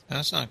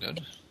 That's not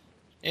good.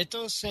 It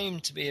does seem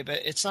to be a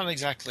bit... It's not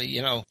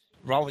exactly,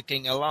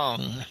 rollicking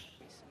along.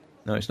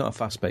 No, it's not a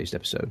fast-paced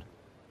episode.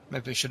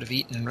 Maybe we should have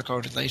eaten and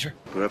recorded later.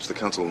 Perhaps the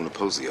councilwoman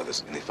opposed the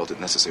others, and they felt it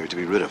necessary to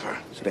be rid of her.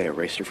 So they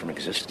erased her from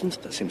existence?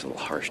 That seems a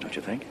little harsh, don't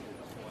you think?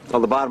 Well,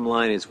 the bottom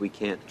line is we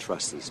can't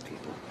trust these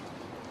people.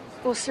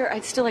 Well, sir,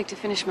 I'd still like to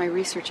finish my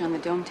research on the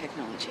dome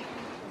technology.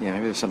 Yeah,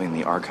 maybe there's something in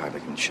the archive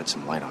that can shed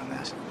some light on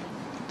that.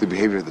 The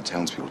behavior of the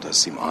townspeople does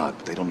seem odd,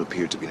 but they don't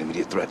appear to be an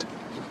immediate threat.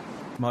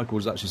 Michael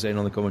was actually saying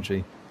on the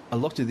commentary, a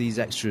lot of these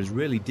extras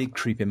really did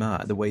creep him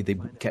out the way they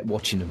kept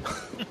watching them.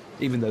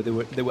 Even though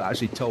they were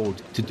actually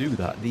told to do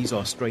that. These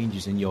are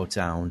strangers in your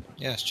town.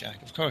 Yes,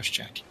 Jack. Of course,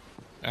 Jack.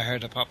 I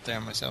heard a pop there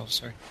myself,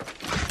 sorry.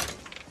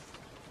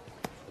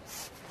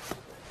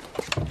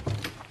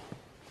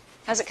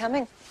 How's it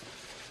coming?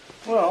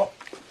 Well,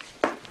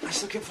 I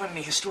still can't find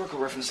any historical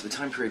reference to the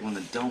time period when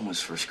the dome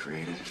was first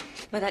created.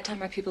 By that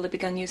time, our people had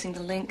begun using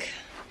the link.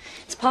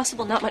 It's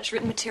possible not much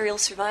written material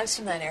survives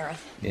from that era.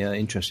 Yeah,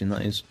 interesting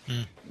that is.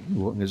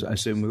 Because I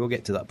assume we will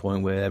get to that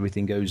point where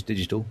everything goes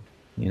digital,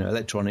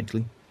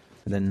 electronically.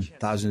 And then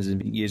thousands of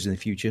years in the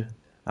future,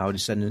 our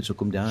descendants will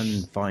come down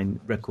and find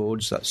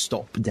records that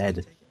stop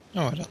dead.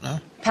 Oh, I don't know.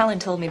 Palin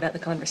told me about the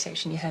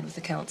conversation you had with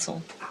the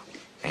council.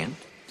 And?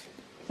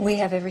 We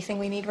have everything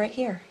we need right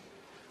here.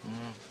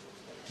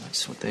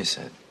 That's what they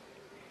said.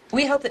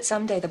 We hope that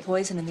someday the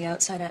poison in the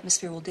outside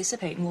atmosphere will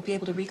dissipate and we'll be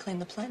able to reclaim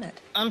the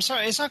planet. I'm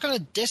sorry, it's not going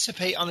to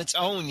dissipate on its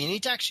own. You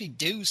need to actually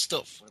do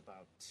stuff.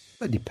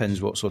 It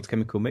depends what sort of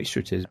chemical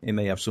mixture it is. It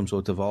may have some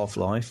sort of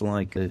half-life,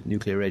 like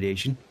nuclear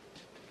radiation.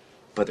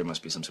 But there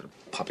must be some sort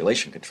of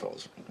population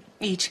controls.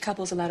 Each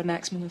couple's allowed a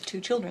maximum of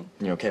 2 children.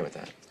 You're okay with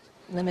that?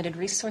 Limited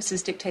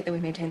resources dictate that we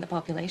maintain the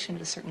population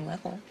at a certain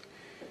level.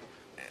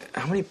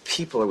 How many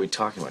people are we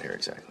talking about here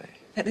exactly?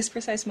 At this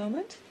precise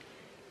moment?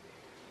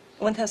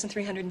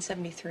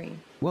 1,373.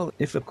 Well,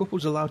 if a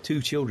couple's allowed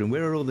 2 children,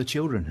 where are all the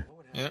children?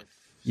 Yeah.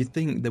 You'd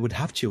think they would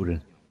have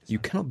children. You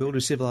cannot build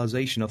a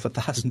civilization off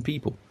 1,000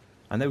 people.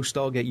 I know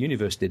Stargate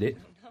Universe did it.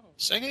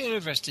 Stargate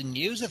Universe didn't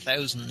use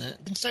 1,000.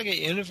 Didn't Stargate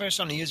Universe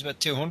only use about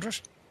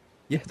 200?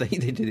 Yeah, they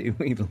did it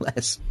even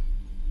less.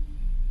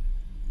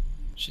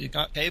 She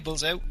got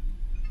cables out.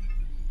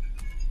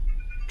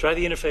 Try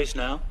the interface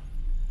now.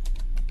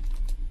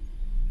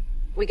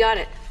 We got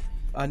it.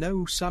 I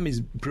know Sam is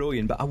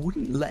brilliant, but I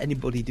wouldn't let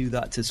anybody do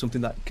that to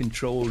something that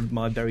controlled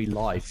my very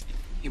life.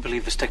 You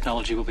believe this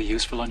technology will be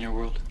useful on your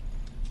world?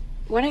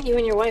 Why don't you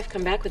and your wife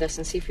come back with us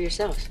and see for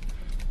yourselves?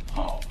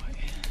 Oh.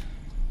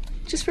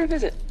 Just for a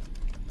visit.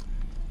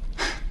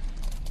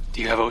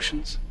 Do you have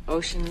oceans?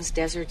 Oceans,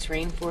 deserts,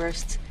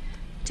 rainforests.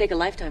 Take a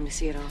lifetime to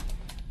see it all.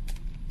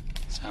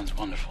 Sounds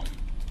wonderful.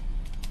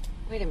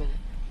 Wait a minute.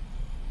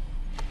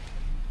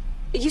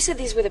 You said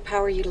these were the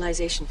power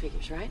utilization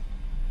figures, right?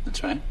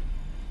 That's right.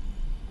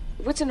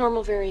 What's a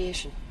normal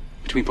variation?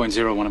 Between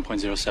 0.01 and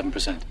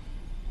 0.07%.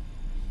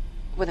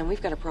 Well, then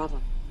we've got a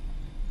problem.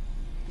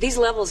 These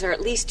levels are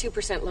at least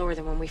 2% lower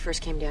than when we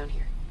first came down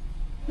here.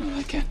 No,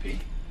 that can't be.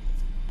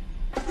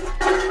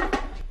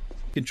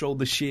 Control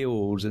the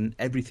shields and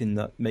everything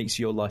that makes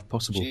your life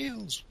possible.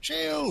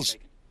 Shields!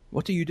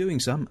 What are you doing,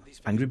 Sam?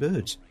 Angry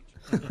Birds.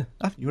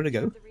 You want to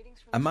go?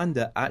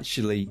 Amanda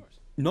actually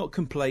not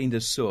complained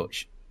as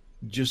such,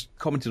 just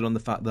commented on the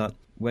fact that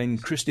when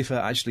Christopher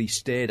actually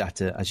stared at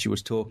her as she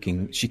was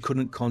talking, she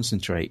couldn't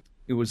concentrate.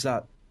 It was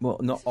that, well,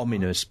 not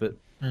ominous, but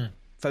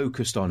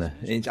focused on her.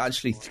 It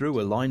actually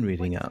threw a line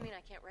reading out.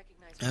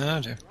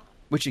 Oh, dear.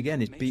 Which,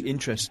 again, it'd be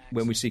interesting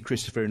when we see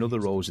Christopher in other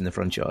roles in the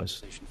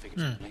franchise.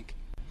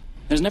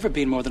 There's never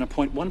been more than a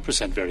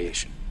 0.1%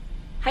 variation.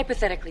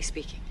 Hypothetically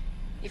speaking,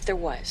 if there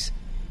was,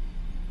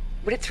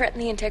 would it threaten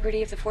the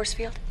integrity of the force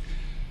field?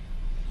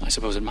 I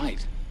suppose it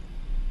might.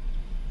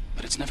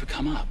 But it's never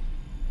come up.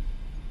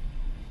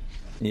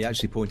 He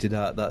actually pointed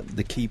out that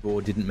the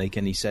keyboard didn't make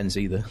any sense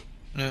either.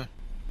 No.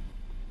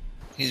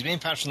 He's being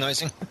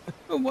patronising.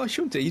 Well, why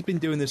shouldn't he? He's been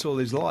doing this all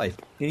his life.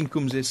 In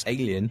comes this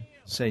alien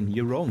saying,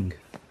 you're wrong.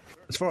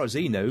 As far as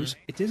he knows,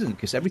 it isn't,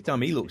 because every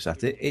time he looks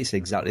at it, it's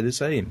exactly the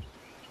same.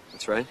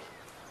 That's right.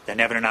 Then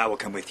Nevin and I will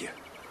come with you.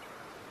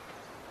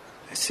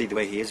 I see the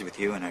way he is with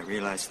you, and I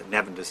realize that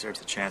Nevin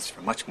deserves a chance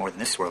for much more than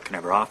this world can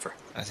ever offer.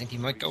 I think he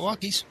might go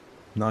walkies.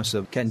 Nice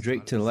of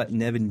Kendrick to let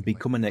Nevin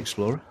become an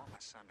explorer.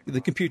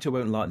 The computer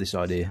won't like this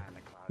idea,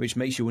 which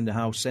makes you wonder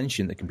how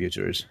sentient the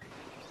computer is.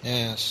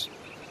 Yes.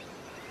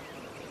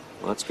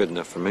 Well, that's good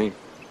enough for me.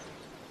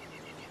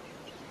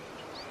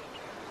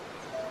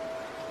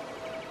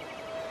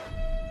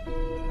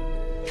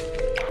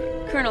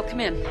 Colonel, come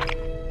in.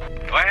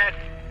 Go ahead.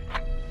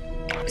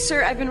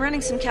 Sir, I've been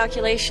running some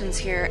calculations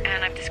here,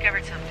 and I've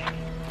discovered something.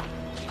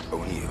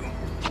 Oh, you.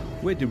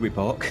 Where did we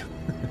park?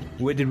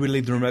 Where did we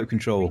leave the remote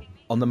control?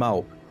 On the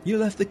map. You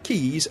left the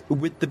keys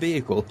with the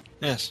vehicle?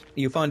 Yes.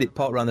 You'll find it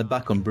parked around the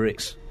back on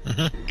bricks.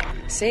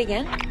 Say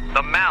again?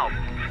 The mount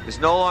is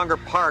no longer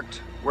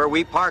parked where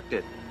we parked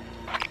it.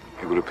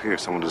 It would appear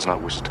someone does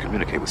not wish to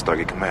communicate with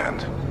Stargate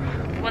Command.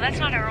 Well, that's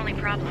not our only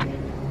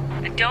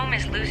problem. The dome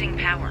is losing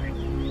power.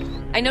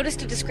 I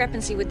noticed a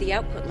discrepancy with the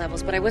output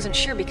levels, but I wasn't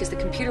sure because the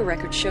computer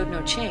records showed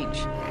no change.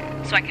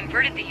 So I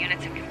converted the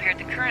units and compared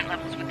the current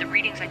levels with the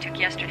readings I took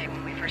yesterday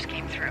when we first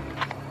came through.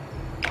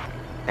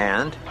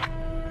 And?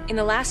 In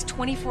the last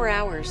 24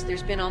 hours,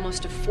 there's been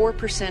almost a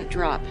 4%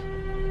 drop.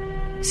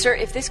 Sir,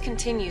 if this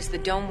continues, the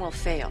dome will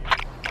fail.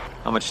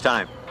 How much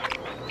time?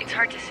 It's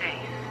hard to say.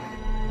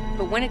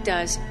 But when it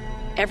does,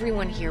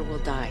 everyone here will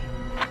die.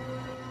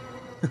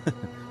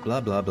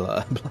 Blah, blah,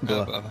 blah,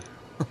 blah, blah.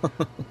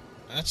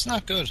 That's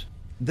not good.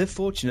 They're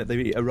fortunate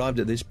they arrived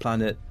at this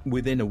planet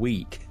within a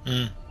week.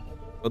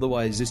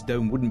 Otherwise, this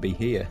dome wouldn't be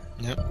here.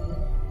 Yep.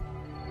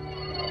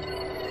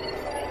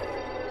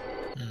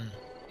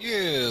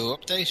 You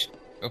update?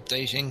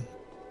 Updating.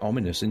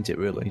 Ominous, isn't it,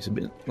 really? It's a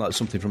bit like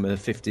something from a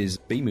 50s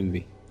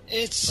B-movie.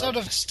 It's sort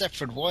of a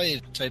Stepford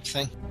Wives type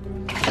thing.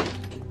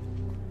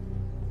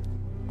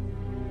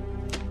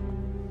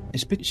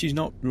 It's a bit she's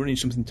not running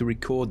something to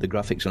record the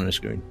graphics on her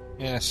screen.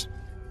 Yes.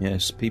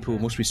 Yes, people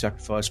must be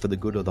sacrificed for the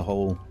good of the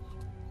whole.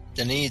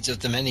 The needs of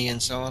the many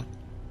and so on.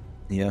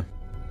 Yeah.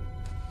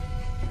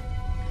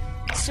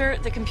 Sir,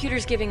 the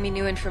computer's giving me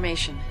new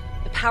information.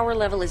 The power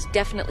level is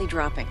definitely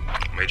dropping.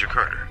 Major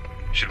Carter,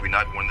 should we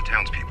not warn the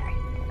townspeople?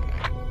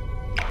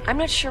 I'm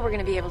not sure we're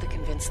going to be able to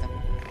convince them.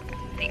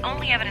 The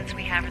only evidence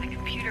we have are the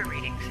computer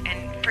readings,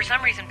 and for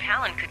some reason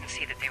Palin couldn't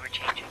see that they were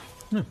changing.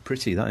 Oh,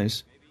 pretty, that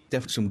is.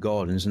 Definitely some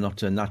gardens and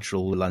not a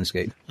natural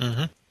landscape.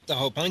 Mm-hmm. The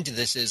whole point of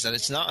this is that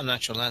it's not a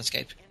natural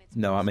landscape.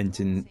 No, I meant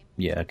in...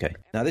 Yeah, okay.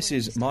 Now, this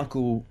is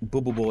Michael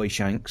Bubbleboy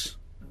Shanks.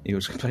 He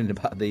was complaining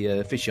about the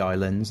fisheye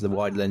lens, the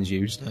wide lens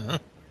used. Uh-huh.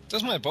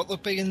 Does my butt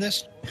look big in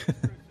this?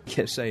 He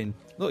kept saying,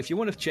 look, if you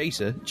want a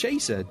chaser,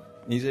 chase her.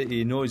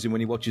 He annoys him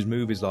when he watches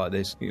movies like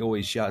this. He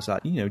always shouts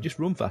out, just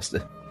run faster.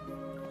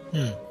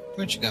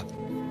 Where'd you go?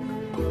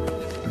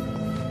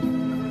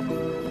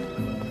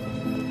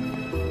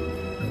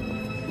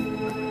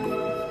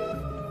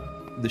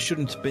 There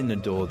shouldn't have been a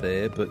door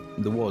there, but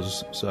there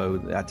was, so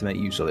they had to make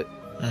use of it.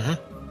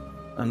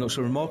 Mm-hmm. And looks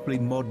a remarkably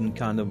modern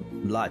kind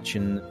of latch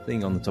and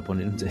thing on the top of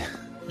it, isn't it?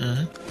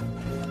 Mm-hmm.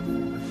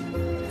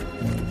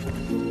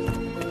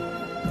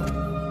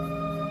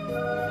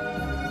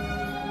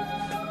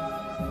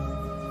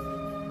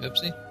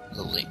 Oopsie.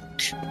 The link.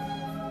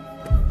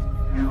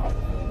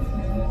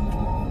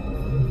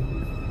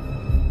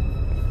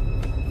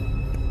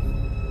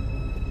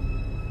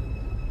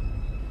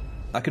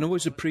 I can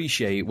always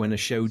appreciate when a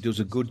show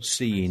does a good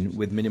scene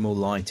with minimal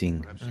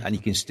lighting, and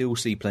you can still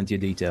see plenty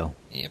of detail.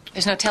 Yep.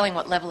 There's no telling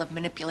what level of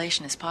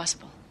manipulation is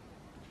possible.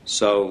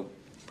 So,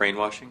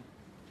 brainwashing?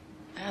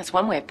 That's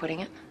one way of putting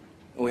it.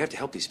 Well, we have to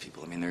help these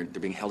people. I mean, they're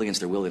being held against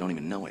their will. They don't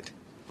even know it.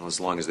 Well, as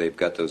long as they've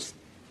got those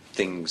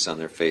things on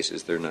their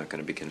faces, they're not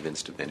going to be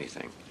convinced of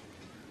anything.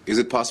 Is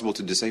it possible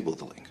to disable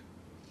the link?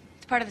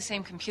 It's part of the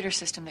same computer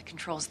system that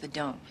controls the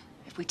dome.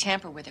 If we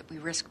tamper with it, we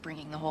risk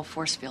bringing the whole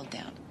force field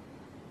down.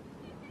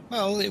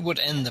 Well, it would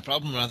end the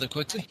problem rather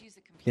quickly.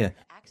 Yeah,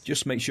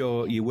 just make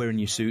sure you're wearing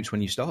your suits when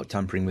you start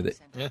tampering with it.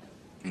 Yeah.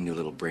 We can do a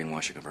little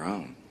brainwashing of our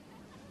own.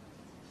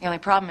 The only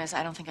problem is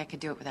I don't think I could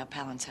do it without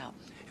Palin's help.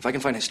 If I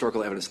can find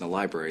historical evidence in the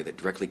library that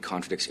directly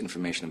contradicts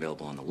information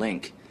available on the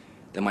link,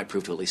 that might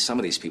prove to at least some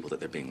of these people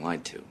that they're being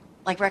lied to.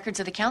 Like records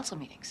of the council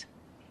meetings.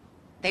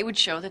 They would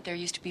show that there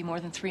used to be more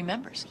than 3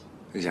 members.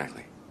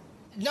 Exactly.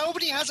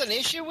 Nobody has an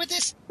issue with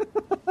this?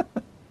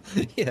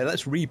 Yeah,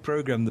 let's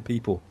reprogram the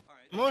people.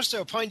 More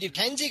to a point, if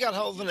Kenzie got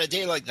hold of it in a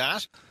day like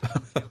that.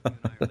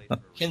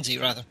 Kinsey,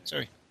 rather.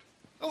 Sorry.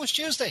 Oh, it's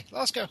Tuesday.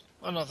 Let's go.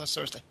 Oh, no, that's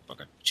Thursday.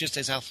 Okay.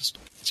 Tuesday's Alphas.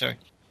 Sorry.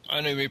 I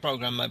only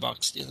reprogrammed my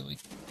box the other week.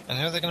 And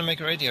how are they going to make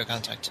a radio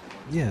contact?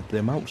 Yeah,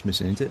 their mouth's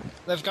missing, isn't it?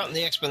 They've gotten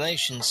the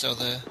explanation, so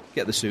the...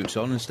 Get the suits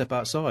on and step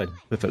outside.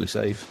 Perfectly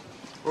safe.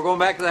 We're going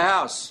back to the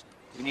house.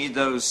 We need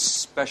those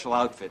special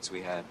outfits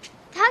we had.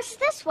 The house is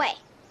this way.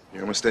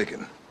 You're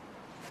mistaken.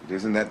 It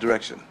is in that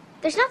direction.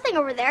 There's nothing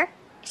over there.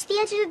 It's the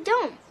edge of the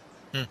dome.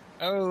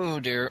 Oh,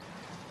 dear.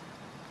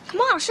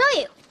 Come on, I'll show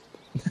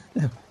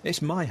you.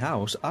 It's my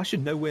house. I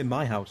should know where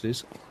my house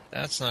is.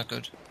 That's not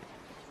good.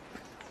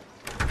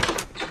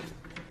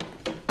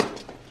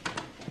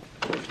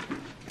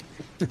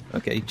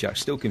 Okay,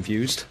 Jack's still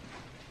confused.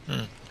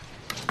 Here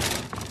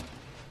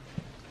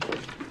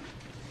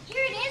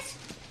it is.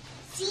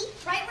 See?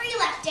 Right where you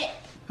left it.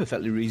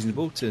 Perfectly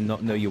reasonable to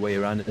not know your way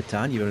around at the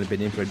town. You've only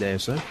been in for a day or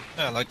so.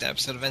 I like the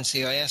episode of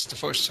NCIS, the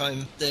first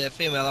time the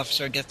female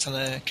officer gets on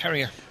a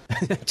carrier.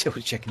 Till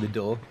checking the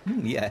door.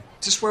 Yeah.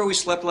 Is this where we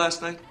slept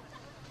last night?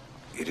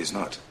 It is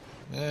not.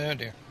 Oh,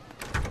 dear.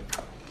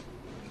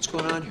 What's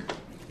going on here?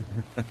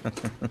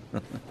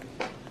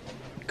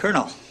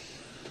 Colonel,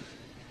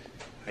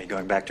 are you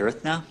going back to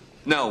Earth now?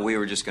 No, we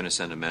were just going to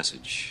send a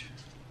message.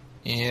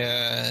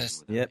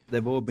 Yes. Yep,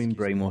 they've all been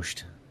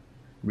brainwashed.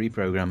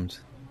 Reprogrammed.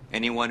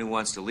 Anyone who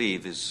wants to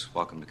leave is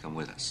welcome to come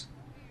with us.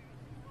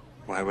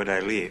 Why would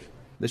I leave?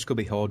 This could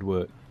be hard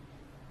work.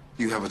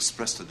 You have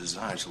expressed a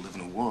desire to live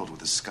in a world where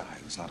the sky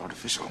is not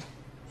artificial.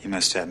 You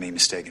must have me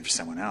mistaken for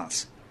someone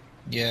else.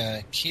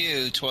 Yeah,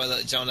 cue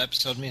Twilight Zone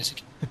episode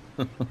music.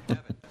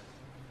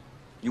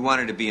 You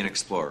wanted to be an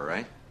explorer,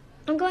 right?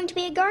 I'm going to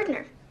be a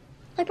gardener,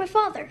 like my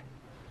father.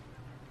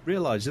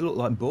 Realise they look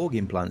like Borg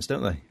implants,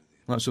 don't they?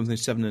 Like something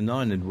 7 and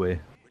 9 would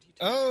wear.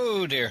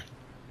 Oh, dear.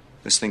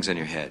 This thing's on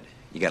your head.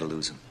 You gotta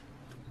lose them.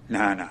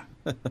 No.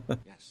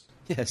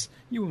 Yes,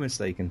 you were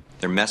mistaken.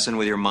 They're messing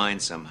with your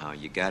mind somehow.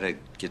 You gotta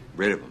get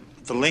rid of them.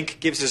 The link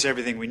gives us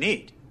everything we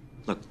need.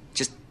 Look,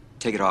 just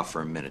take it off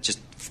for a minute. Just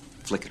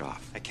flick it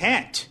off. I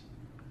can't.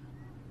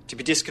 To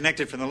be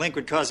disconnected from the link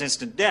would cause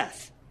instant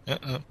death.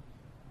 Uh-oh.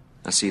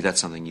 Now, see, that's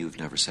something you've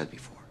never said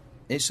before.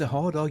 It's a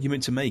hard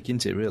argument to make,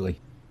 isn't it, really?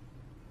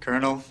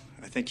 Colonel,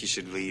 I think you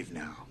should leave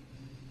now.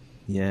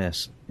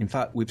 Yes. In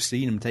fact, we've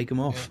seen them take them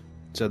off. Yeah.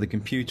 So the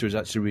computer is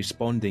actually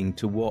responding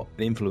to what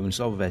the influence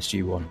of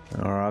SG-1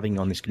 are having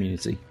on this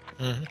community.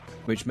 Mm-hmm.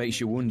 Which makes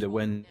you wonder,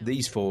 when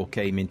these 4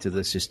 came into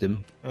the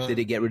system, did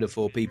it get rid of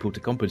 4 people to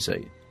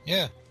compensate?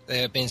 Yeah, they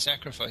have been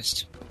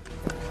sacrificed.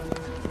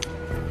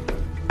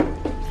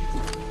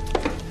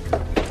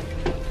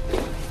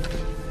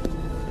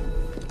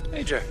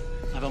 Major,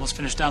 I've almost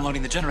finished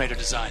downloading the generator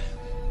design.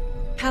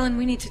 Palin,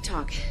 we need to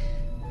talk.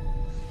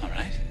 All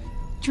right.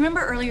 Do you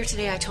remember earlier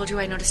today I told you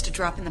I noticed a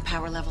drop in the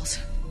power levels?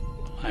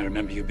 I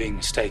remember you being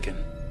mistaken.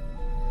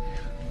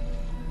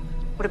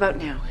 What about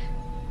now?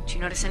 Do you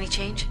notice any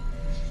change?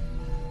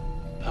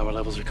 Power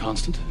levels are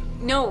constant?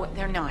 No,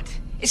 they're not.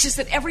 It's just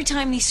that every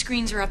time these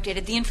screens are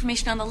updated, the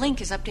information on the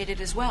link is updated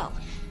as well.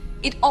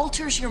 It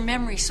alters your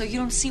memory so you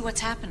don't see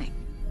what's happening.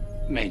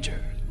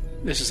 Major,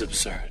 this is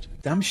absurd.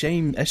 Damn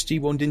shame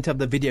SG-1 didn't have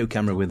the video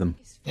camera with them.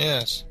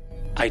 Yes.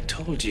 I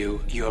told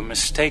you, you're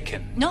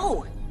mistaken.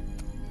 No,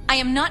 I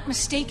am not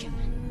mistaken.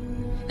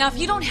 Now, if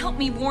you don't help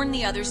me warn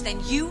the others, then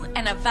you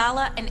and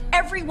Avala and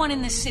everyone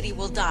in this city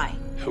will die.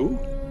 Who?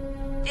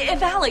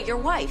 Avala, your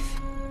wife.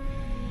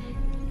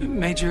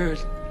 Major,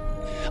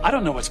 I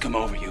don't know what's come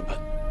over you,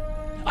 but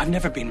I've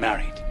never been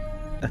married.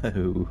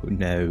 Oh,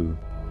 no.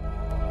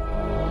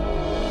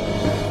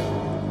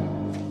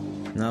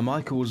 Now,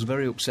 Michael was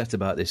very upset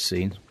about this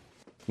scene.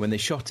 When they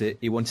shot it,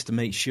 he wanted to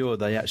make sure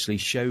they actually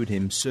showed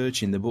him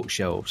searching the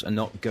bookshelves and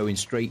not going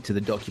straight to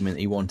the document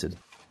he wanted.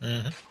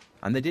 Mm-hmm.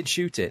 And they did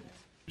shoot it.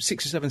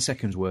 6 or 7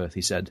 seconds worth,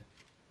 he said.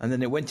 And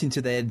then it went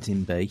into the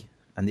editing bay,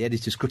 and the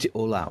editors cut it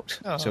all out.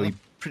 Uh-huh. So he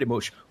pretty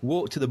much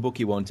walked to the book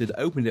he wanted,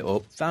 opened it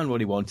up, found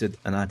what he wanted,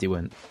 and out he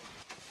went.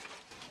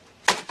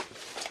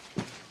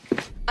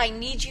 I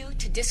need you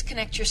to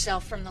disconnect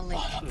yourself from the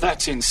link.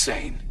 That's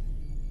insane.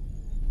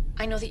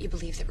 I know that you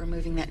believe that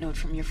removing that note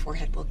from your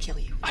forehead will kill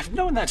you. I've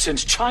known that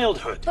since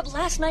childhood. But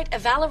last night,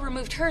 Avala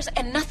removed hers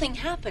and nothing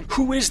happened.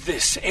 Who is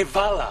this,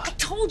 Avala? I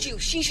told you,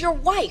 she's your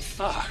wife.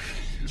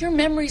 Your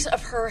memories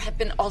of her have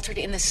been altered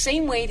in the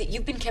same way that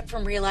you've been kept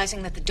from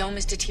realizing that the dome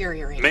is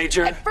deteriorating.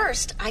 Major? At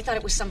first, I thought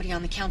it was somebody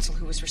on the council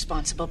who was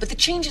responsible, but the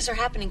changes are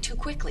happening too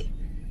quickly.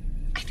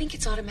 I think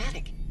it's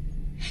automatic.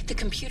 The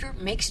computer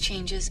makes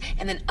changes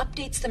and then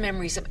updates the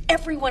memories of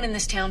everyone in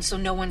this town so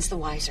no one's the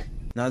wiser.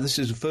 Now, this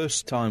is the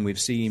first time we've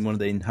seen one of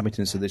the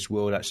inhabitants of this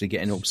world actually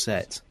getting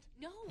upset.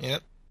 No.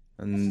 Yep.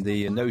 And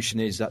the notion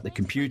is that the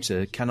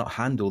computer cannot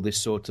handle this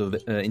sort of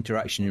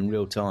interaction in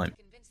real time.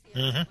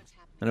 Mm-hmm.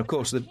 And of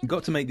course, they've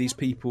got to make these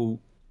people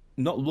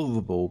not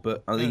lovable,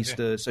 but at least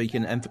so you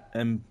can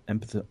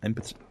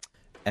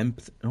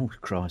oh,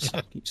 Christ.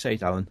 Say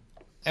it, Alan.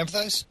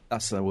 Empathise?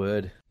 That's the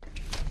word.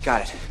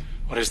 Got it.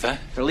 What is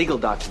that? They're legal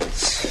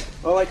documents.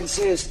 All I can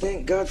say is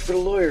thank God for the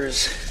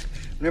lawyers.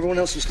 When everyone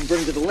else was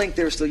converting to the link,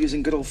 they were still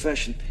using good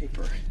old-fashioned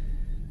paper.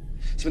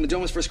 See, when the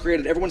dome was first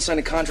created, everyone signed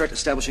a contract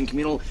establishing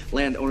communal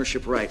land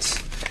ownership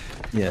rights.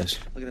 Yes.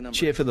 Look at the number.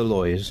 Cheer for the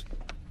lawyers.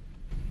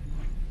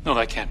 No,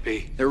 that can't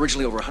be. There were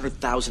originally over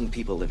 100,000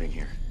 people living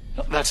here.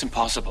 No, that's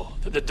impossible.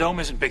 The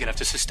dome isn't big enough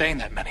to sustain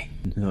that many.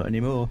 Not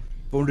anymore.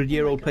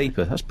 400-year-old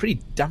paper. That's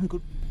pretty damn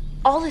good.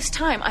 All this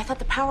time, I thought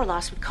the power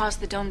loss would cause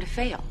the dome to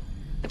fail.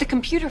 But the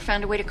computer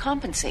found a way to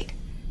compensate.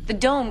 The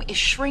dome is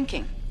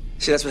shrinking.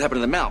 See, that's what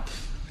happened to the Malp.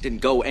 It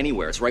didn't go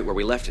anywhere. It's right where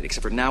we left it,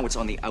 except for now it's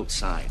on the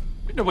outside.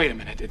 No, wait a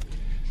minute.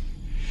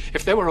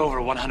 If there were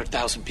over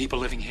 100,000 people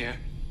living here,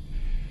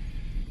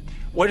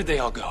 where did they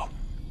all go?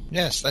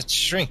 Yes, let's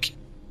shrink.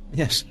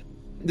 Yes.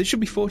 They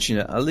should be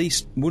fortunate. At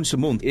least once a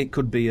month, it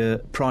could be a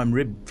prime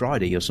rib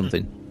Friday or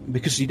something.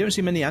 Because you don't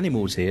see many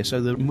animals here,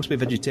 so there must be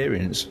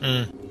vegetarians.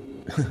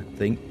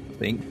 Think.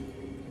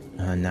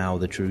 And now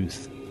the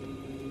truth.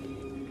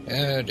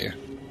 Oh, dear.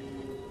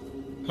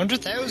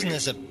 100,000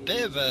 is a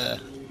bit of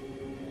a...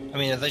 I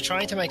mean, are they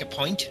trying to make a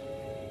point?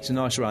 It's a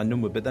nice round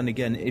number, but then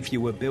again, if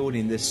you were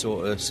building this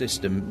sort of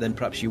system, then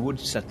perhaps you would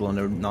settle on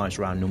a nice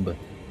round number.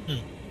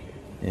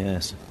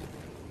 Yes.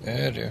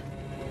 Oh, dear.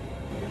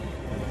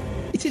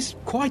 It is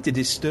quite a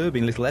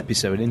disturbing little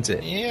episode, isn't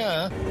it?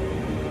 Yeah.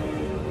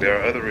 There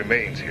are other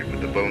remains here,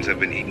 but the bones have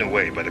been eaten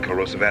away by the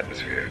corrosive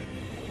atmosphere.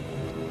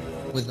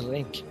 With the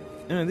link.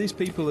 You know, these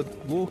people are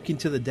walking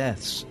to the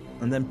deaths,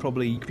 and then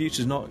probably the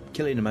computer's not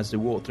killing them as they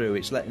walk through,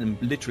 it's letting them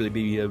literally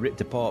be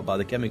ripped apart by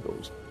the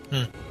chemicals.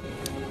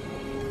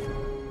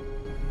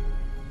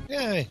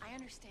 Yeah.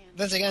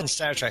 That's again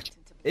Star Trek.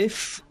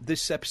 If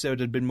this episode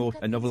had been more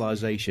a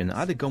novelisation,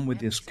 I'd have gone with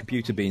this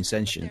computer being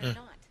sentient.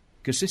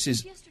 Because this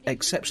is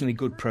exceptionally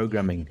good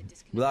programming,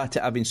 without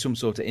it having some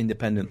sort of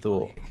independent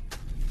thought.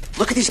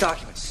 Look at these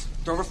documents.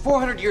 They're over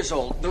 400 years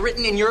old. They're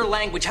written in your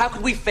language. How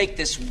could we fake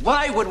this?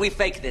 Why would we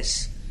fake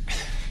this?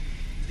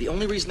 The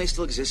only reason they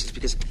still exist is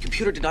because the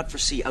computer did not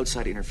foresee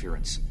outside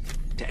interference.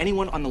 To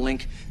anyone on the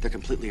link, they're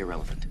completely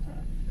irrelevant.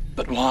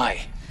 But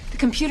why? The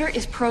computer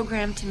is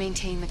programmed to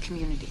maintain the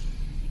community.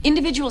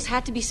 Individuals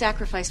had to be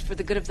sacrificed for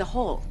the good of the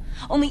whole.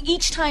 Only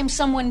each time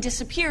someone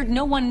disappeared,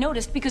 no one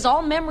noticed because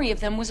all memory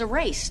of them was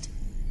erased.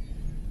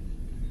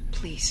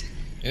 Please.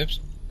 Oops.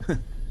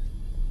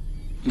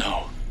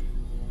 No.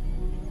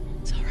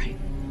 It's all right.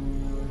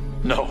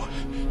 No.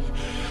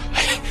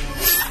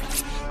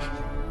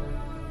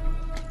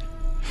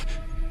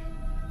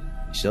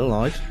 Still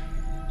alive.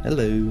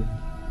 Hello.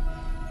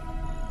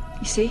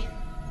 You see?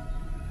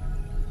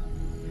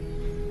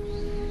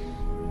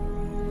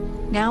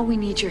 Now we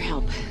need your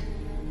help.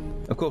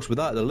 Of course,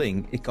 without the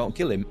link, it can't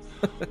kill him.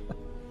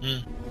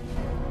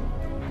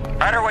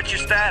 Ryder, what's your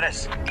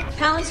status?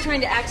 Palin's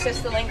trying to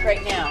access the link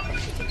right now.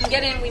 If you can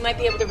get in, we might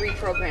be able to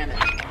reprogram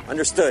it.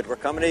 Understood. We're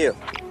coming to you.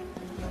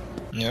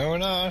 No, we're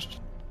not.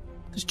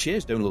 His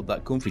chairs don't look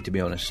that comfy, to be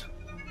honest.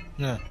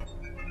 No.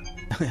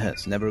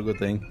 It's never a good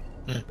thing.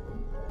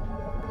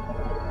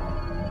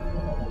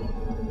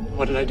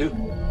 What did I do?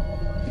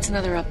 It's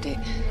another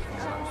update.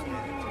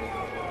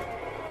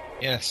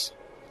 Yes.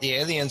 The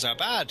aliens are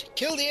bad.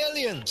 Kill the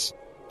aliens.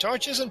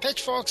 Torches and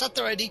pitchforks at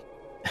the ready.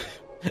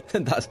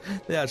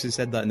 They actually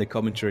said that in the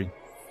commentary.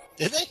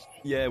 Did they?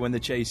 Yeah, when they're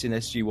chasing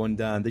SG-1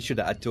 down, they should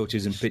have had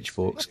torches and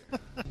pitchforks.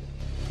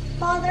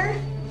 Father,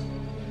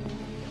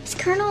 is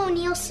Colonel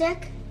O'Neill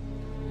sick?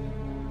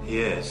 He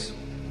is.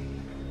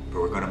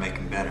 But we're going to make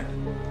him better.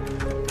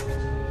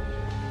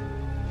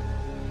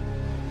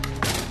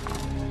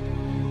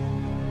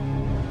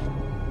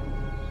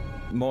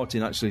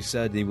 Martin actually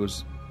said he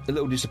was a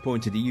little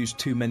disappointed he used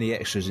too many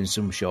extras in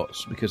some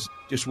shots, because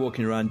just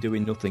walking around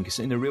doing nothing, because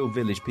in a real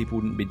village people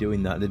wouldn't be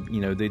doing that.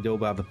 They'd all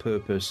have a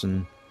purpose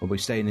and will be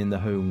staying in their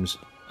homes.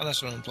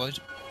 Unless we're unemployed.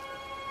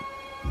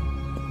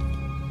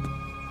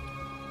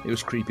 It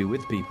was creepy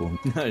with people.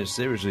 No, it's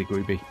seriously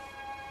creepy.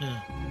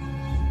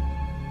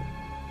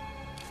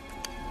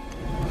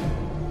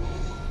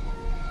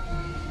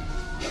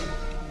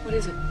 What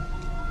is it?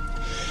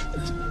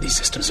 These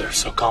systems are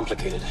so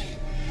complicated.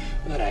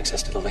 Without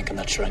access to the link, I'm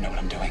not sure I know what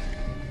I'm doing.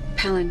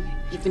 Palin,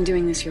 you've been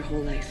doing this your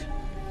whole life.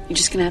 You're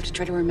just gonna have to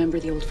try to remember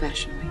the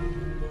old-fashioned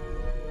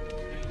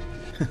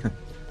way.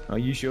 Are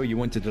you sure you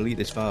want to delete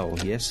this file?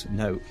 Yes?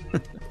 No?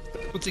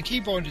 But the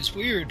keyboard is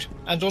weird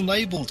and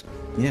unlabeled.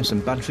 Yes,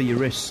 and bad for your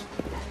wrists.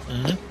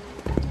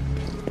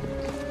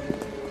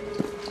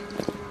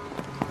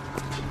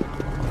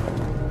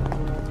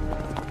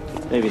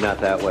 Maybe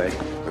not that way.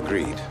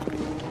 Agreed.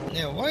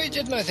 Now, why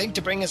didn't I think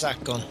to bring a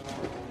Zach gun?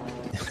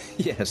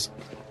 Yes.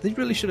 They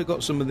really should have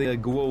got some of the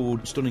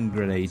Goa'uld stunning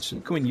grenades.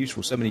 Come in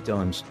useful so many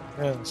times.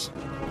 Yes.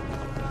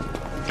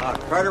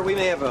 Carter, we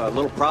may have a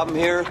little problem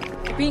here.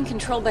 You're being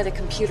controlled by the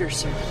computer,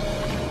 sir.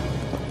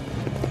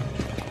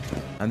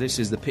 And this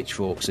is the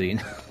pitchfork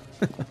scene.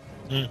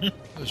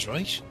 That's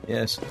right.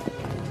 Yes.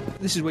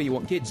 This is where you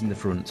want kids in the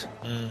front.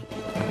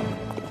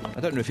 I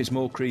don't know if it's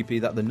more creepy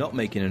that they're not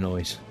making a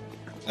noise.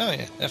 Oh,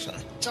 yeah,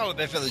 definitely. It's all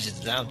about Village of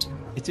the Damned.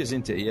 It is,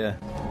 isn't it? Yeah.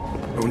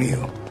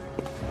 O'Neill.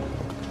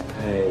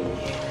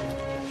 Hey.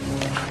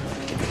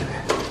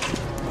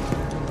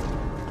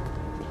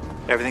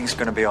 Everything's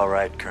going to be all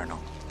right, Colonel.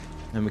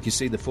 And we can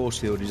see the force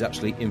field is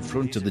actually in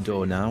front of the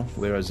door now,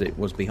 whereas it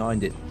was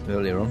behind it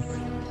earlier on.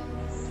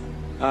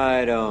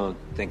 I don't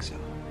think so.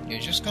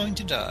 You're just going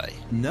to die.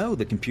 No,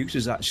 the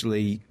computer's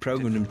actually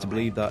programmed them to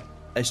believe that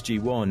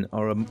SG-1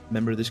 are a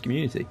member of this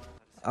community.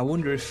 I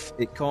wonder if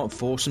it can't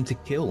force them to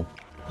kill.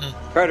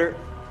 Carter,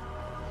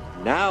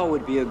 now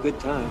would be a good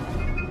time.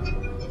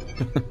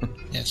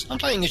 Yes, I'm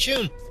playing a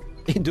tune.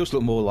 It does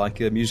look more like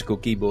a musical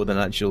keyboard than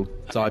an actual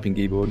typing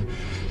keyboard.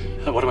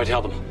 What do I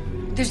tell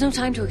them? There's no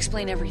time to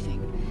explain everything.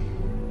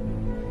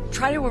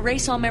 Try to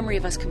erase all memory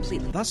of us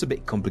completely. That's a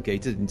bit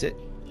complicated, isn't it?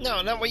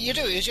 No, what you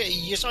do is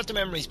you sort the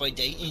memories by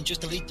date and you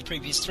just delete the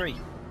previous 3.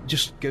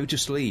 Just go to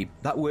sleep.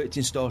 That worked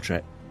in Star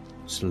Trek.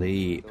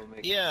 Sleep.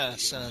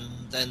 Yes, and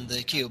then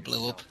the cube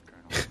blew up.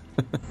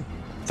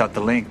 Without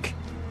the link,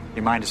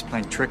 your mind is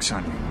playing tricks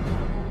on you.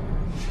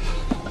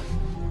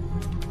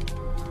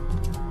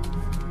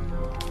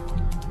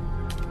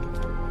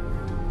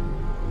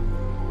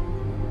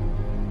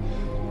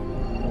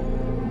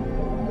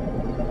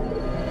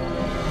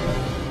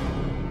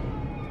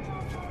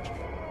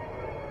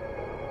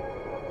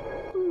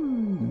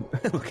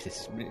 Look at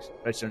this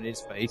expression on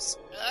his face.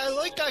 I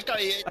like that guy.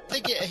 I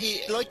think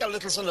he liked that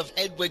little sort of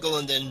head wiggle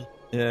and then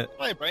Yeah.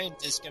 my brain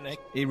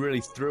disconnect. He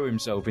really threw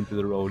himself into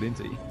the role, didn't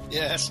he?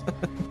 Yes.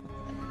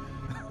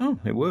 Oh,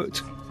 it worked.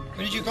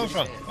 Where did you come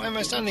from? Why am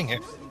I standing here?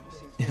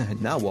 Yeah,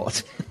 now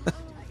what?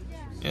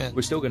 Yeah.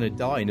 We're still going to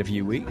die in a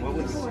few weeks.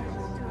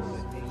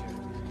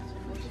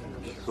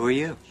 Who are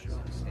you?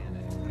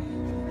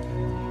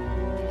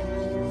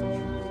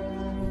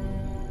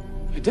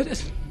 did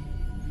it.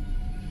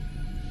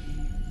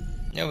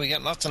 Yeah, we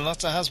get lots and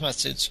lots of hazmat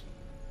suits.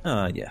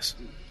 Ah, yes.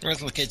 A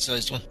little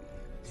kid-sized one.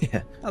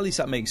 Yeah, at least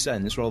that makes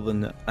sense, rather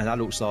than an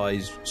adult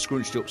size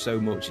scrunched up so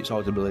much it's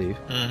hard to believe.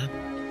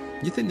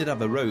 Mm-hmm. You'd think they'd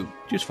have a rope,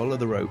 just follow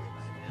the rope.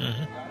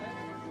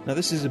 Mm-hmm. Now,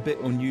 this is a bit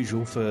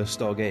unusual for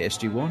Stargate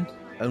SG-1.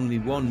 Only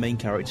one main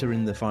character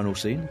in the final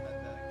scene.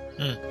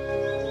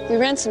 We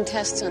ran some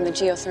tests on the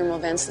geothermal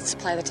vents that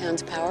supply the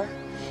town's power.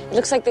 It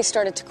looks like they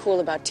started to cool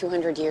about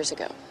 200 years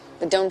ago.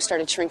 The dome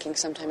started shrinking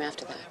sometime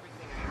after that.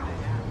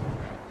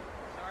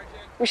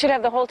 We should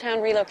have the whole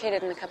town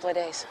relocated in a couple of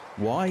days.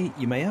 Why,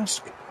 you may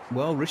ask?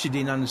 Well, Richard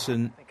Dean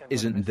Anderson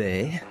isn't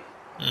there.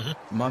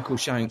 Mm-hmm. Michael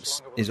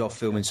Shanks is off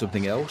filming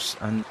something else,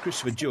 and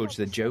Christopher Judge,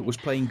 the joke, was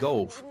playing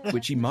golf,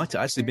 which he might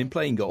have actually been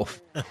playing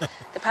golf.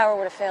 The power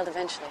would have failed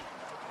eventually.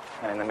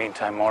 And in the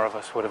meantime, more of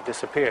us would have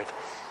disappeared.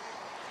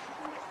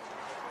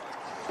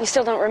 You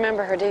still don't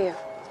remember her, do you?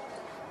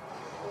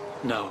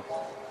 No.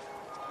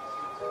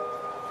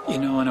 You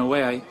know, in a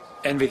way, I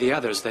envy the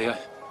others. They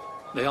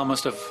all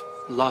must have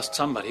lost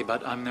somebody,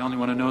 but I'm the only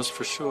one who knows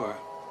for sure.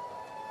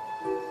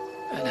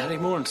 And how do you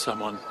mourn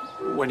someone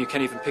when you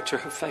can't even picture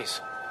her face?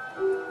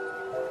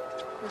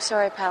 I'm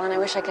sorry, pal, and I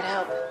wish I could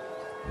help.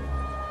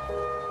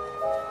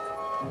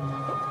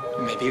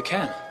 Maybe you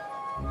can.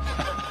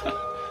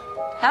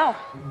 How?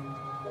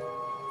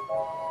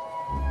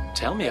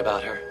 Tell me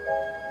about her.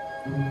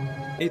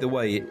 Either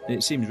way,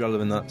 it seems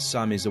relevant that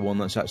Sam is the one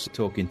that's actually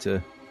talking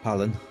to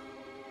Palin.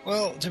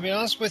 Well, to be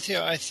honest with you,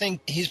 I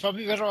think he's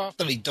probably better off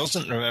that he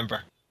doesn't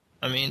remember.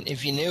 I mean,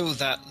 if you knew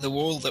that the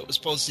world that was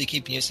supposedly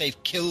keeping you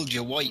safe killed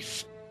your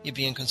wife, you'd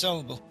be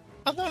inconsolable.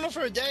 I've known her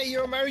for a day, you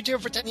were married to her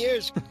for 10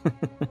 years.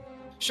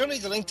 Surely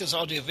the link does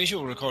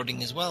audio-visual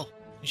recording as well.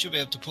 You should be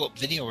able to pull up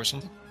video or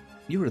something.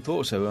 You would have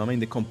thought so. I mean,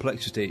 the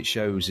complexity it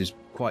shows is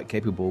quite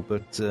capable,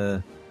 but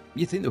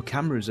you think there are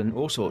cameras and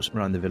all sorts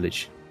around the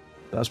village.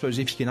 But I suppose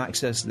if you can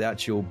access the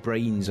actual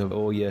brains of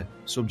all your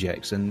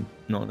subjects, then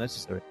not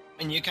necessary.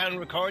 And you can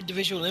record the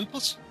visual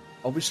inputs?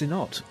 Obviously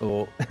not,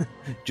 or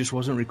just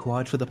wasn't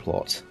required for the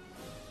plot.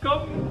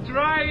 Come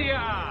try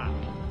ya!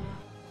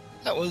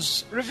 That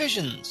was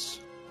Revisions,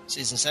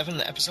 Season 7,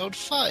 Episode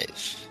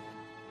 5.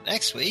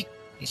 Next week,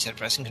 he said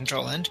pressing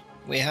control end,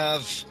 we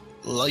have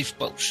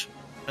Lifeboat.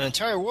 An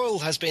entire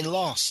world has been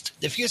lost.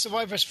 The few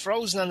survivors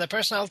frozen and their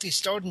personalities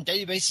stored in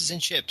databases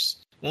and ships.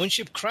 When one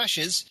ship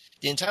crashes,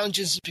 the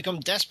intelligences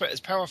become desperate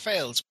as power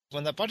fails.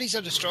 When their bodies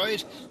are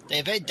destroyed, they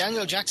invade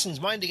Daniel Jackson's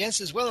mind against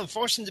his will and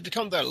force him to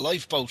become their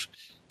lifeboat.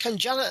 Can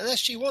Janet and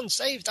SG-1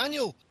 save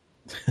Daniel?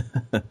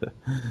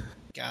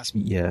 Gasp.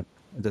 Yeah,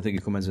 I don't think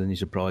it comes as any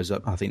surprise.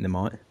 I think they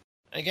might.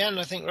 Again,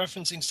 I think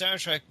referencing Star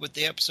Trek with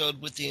the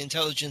episode with the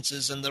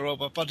intelligences and the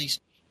robot bodies.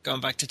 Going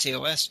back to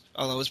TOS,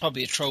 although it's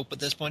probably a trope at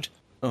this point.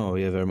 Oh,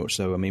 yeah, very much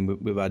so. I mean,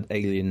 we've had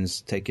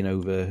aliens taking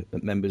over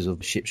members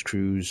of ship's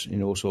crews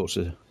in all sorts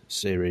of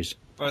series.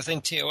 But I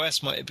think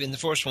TOS might have been the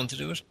first one to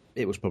do it.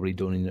 It was probably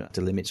done in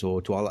To Limits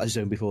or Twilight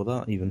Zone before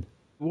that, even.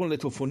 One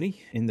little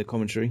funny in the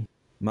commentary.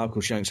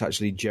 Michael Shanks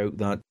actually joked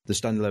that the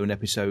standalone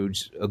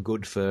episodes are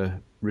good for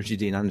Richard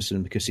Dean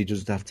Anderson because he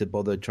doesn't have to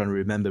bother trying to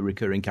remember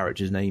recurring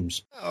characters'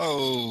 names.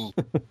 Oh.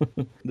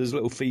 There's a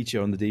little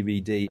feature on the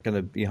DVD, kind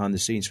of behind the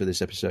scenes for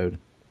this episode.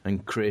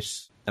 And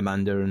Chris,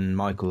 Amanda and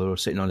Michael are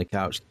sitting on the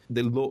couch.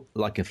 They look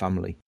like a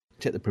family.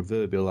 Take the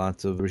proverbial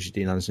out of Richard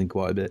Dean Anderson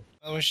quite a bit.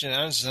 Well, Richard Dean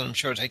Anderson, I'm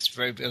sure, takes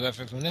very bit of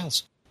everyone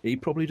else. He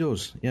probably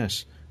does,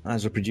 yes.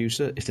 As a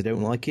producer, if they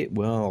don't like it,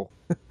 well,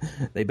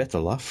 they better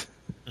laugh.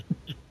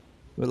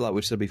 But like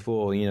we've said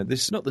before, you know,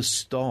 this is not the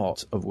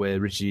start of where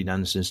Richard Dean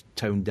Anderson's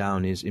toned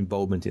down his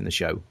involvement in the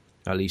show,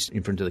 at least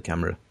in front of the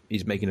camera.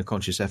 He's making a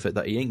conscious effort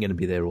that he ain't going to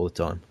be there all the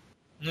time.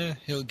 Yeah,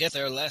 he'll get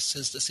there less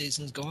as the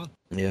seasons go on.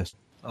 Yes.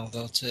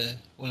 Although, to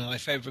one of my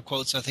favourite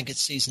quotes, I think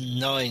it's season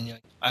 9,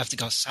 I have to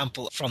go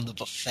sample from the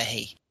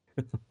buffet.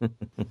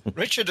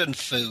 Richard and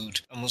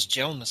food, almost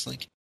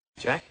Jonas-like.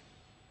 Jack?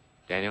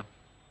 Daniel?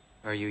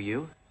 Are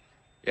you?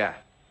 Yeah,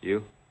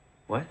 you?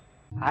 What?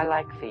 I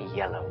like the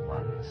yellow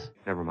ones.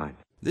 Never mind.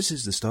 This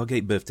is the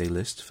Stargate birthday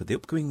list for the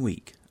upcoming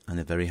week, and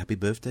a very happy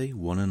birthday,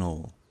 one and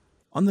all.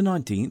 On the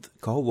 19th,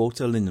 Carl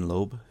Walter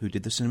Lindenlob, who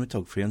did the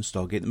cinematography on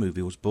Stargate the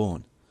movie, was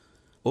born.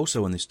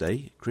 Also on this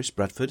day, Chris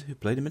Bradford, who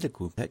played a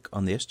medical tech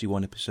on the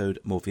SG-1 episode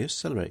Morpheus,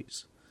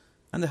 celebrates.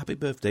 And a happy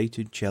birthday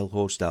to Kjell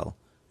Horsdal,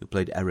 who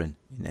played Erin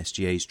in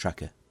SGA's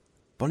Tracker.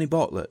 Bonnie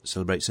Bartlett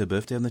celebrates her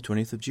birthday on the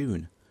 20th of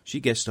June. She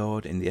guest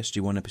starred in the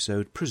SG-1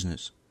 episode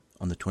Prisoners.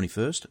 On the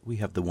 21st, we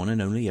have the one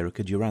and only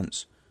Erica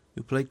Durance,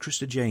 who played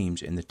Krista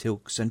James in the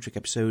Tilk-centric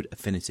episode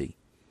Affinity.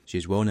 She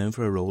is well known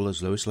for her role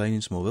as Lois Lane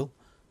in Smallville,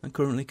 and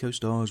currently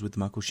co-stars with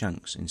Michael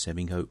Shanks in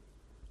Saving Hope.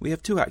 We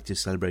have two actors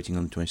celebrating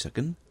on the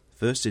 22nd.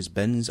 First is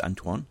Benz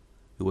Antoine,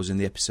 who was in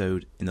the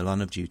episode In the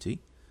Line of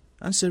Duty,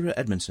 and Sarah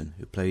Edmondson,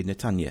 who played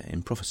Netanya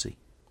in Prophecy.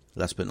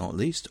 Last but not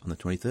least, on the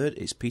 23rd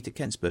is Peter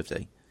Kent's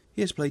birthday.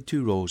 He has played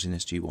two roles in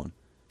SG-1,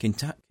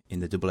 Kintak in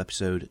the double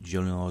episode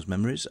Jonar's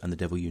Memories and The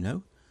Devil You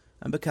Know,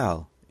 and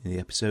Bakal in the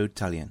episode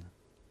Talion.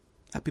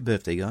 Happy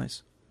birthday,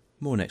 guys.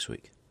 More next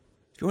week.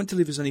 If you want to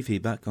leave us any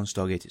feedback on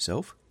Stargate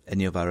itself,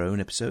 any of our own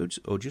episodes,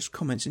 or just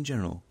comments in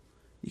general,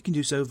 you can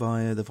do so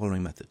via the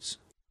following methods.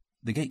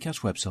 The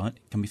Gatecast website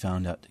can be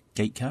found at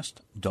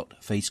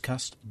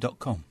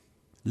gatecast.facecast.com.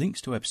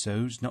 Links to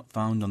episodes not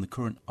found on the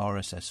current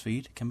RSS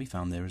feed can be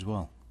found there as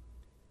well.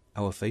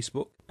 Our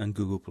Facebook and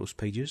Google Plus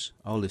pages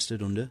are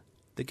listed under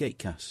The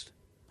Gatecast,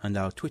 and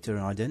our Twitter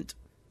ident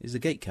is The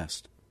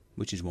Gatecast,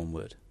 which is one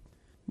word.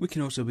 We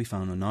can also be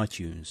found on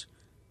iTunes,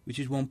 which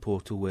is one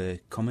portal where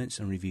comments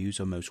and reviews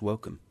are most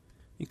welcome,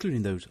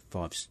 including those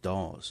 5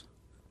 stars.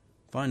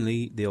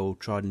 Finally, the old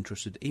tried and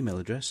trusted email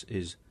address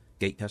is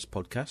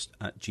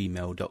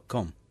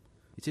gatecastpodcast@gmail.com.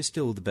 It is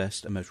still the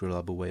best and most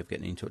reliable way of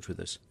getting in touch with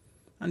us.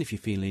 And if you're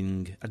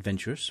feeling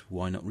adventurous,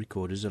 why not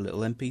record us a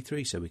little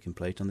MP3 so we can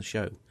play it on the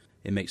show?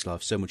 It makes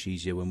life so much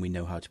easier when we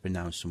know how to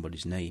pronounce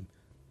somebody's name.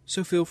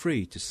 So feel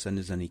free to send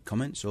us any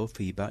comments or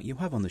feedback you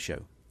have on the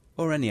show,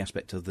 or any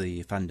aspect of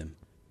the fandom.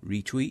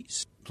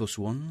 Retweets,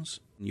 +1s,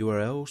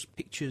 URLs,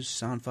 pictures,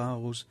 sound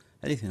files,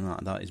 anything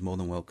like that is more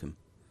than welcome.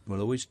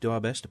 We'll always do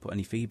our best to put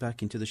any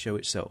feedback into the show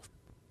itself.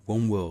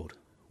 One world,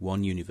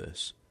 one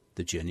universe.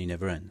 The journey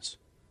never ends.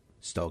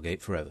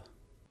 Stargate forever.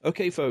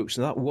 Okay, folks,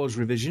 that was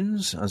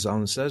Revisions. As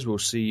Alan says, we'll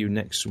see you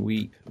next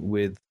week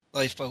with...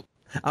 Lifeboat.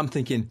 I'm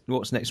thinking,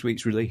 what's next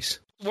week's release?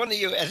 One of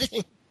you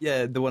editing?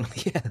 Yeah, the one,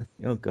 yeah.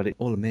 Oh, God, it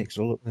all a mix,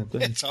 all up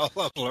there. It's all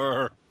a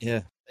blur.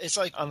 Yeah. It's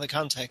like on the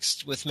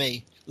context with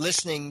me,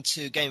 listening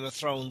to Game of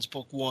Thrones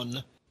Book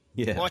 1,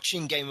 yeah,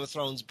 watching Game of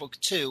Thrones Book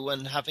 2,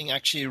 and having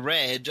actually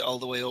read all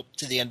the way up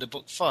to the end of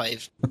Book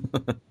 5.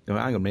 Oh, hang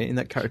on a minute, isn't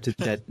that character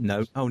dead?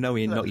 No. Oh, no,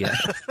 he ain't, not yet.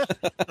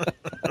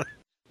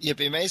 You'd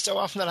be amazed how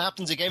often that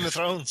happens in Game of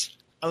Thrones.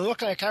 I'm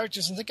looking at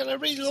characters and thinking, I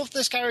really love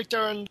this character,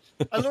 and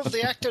I love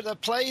the actor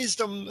that plays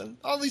them, and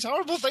all these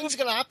horrible things are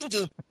going to happen to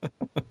them.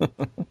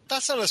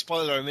 That's not a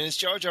spoiler. I mean, it's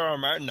George R.R.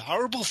 Martin.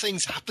 Horrible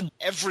things happen to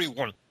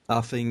everyone.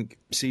 I think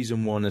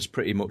Season 1 has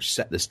pretty much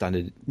set the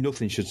standard.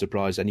 Nothing should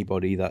surprise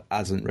anybody that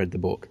hasn't read the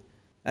book.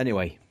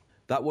 Anyway,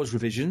 that was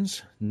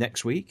Revisions.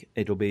 Next week,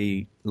 it'll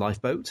be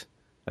Lifeboat.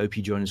 Hope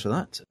you join us for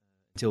that.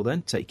 Until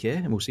then, take care,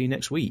 and we'll see you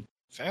next week.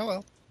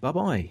 Farewell.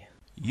 Bye-bye.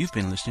 You've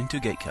been listening to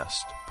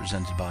Gatecast,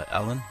 presented by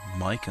Alan,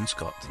 Mike and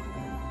Scott.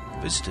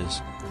 Visit us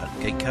at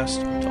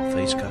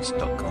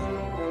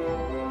gatecast.facecast.com.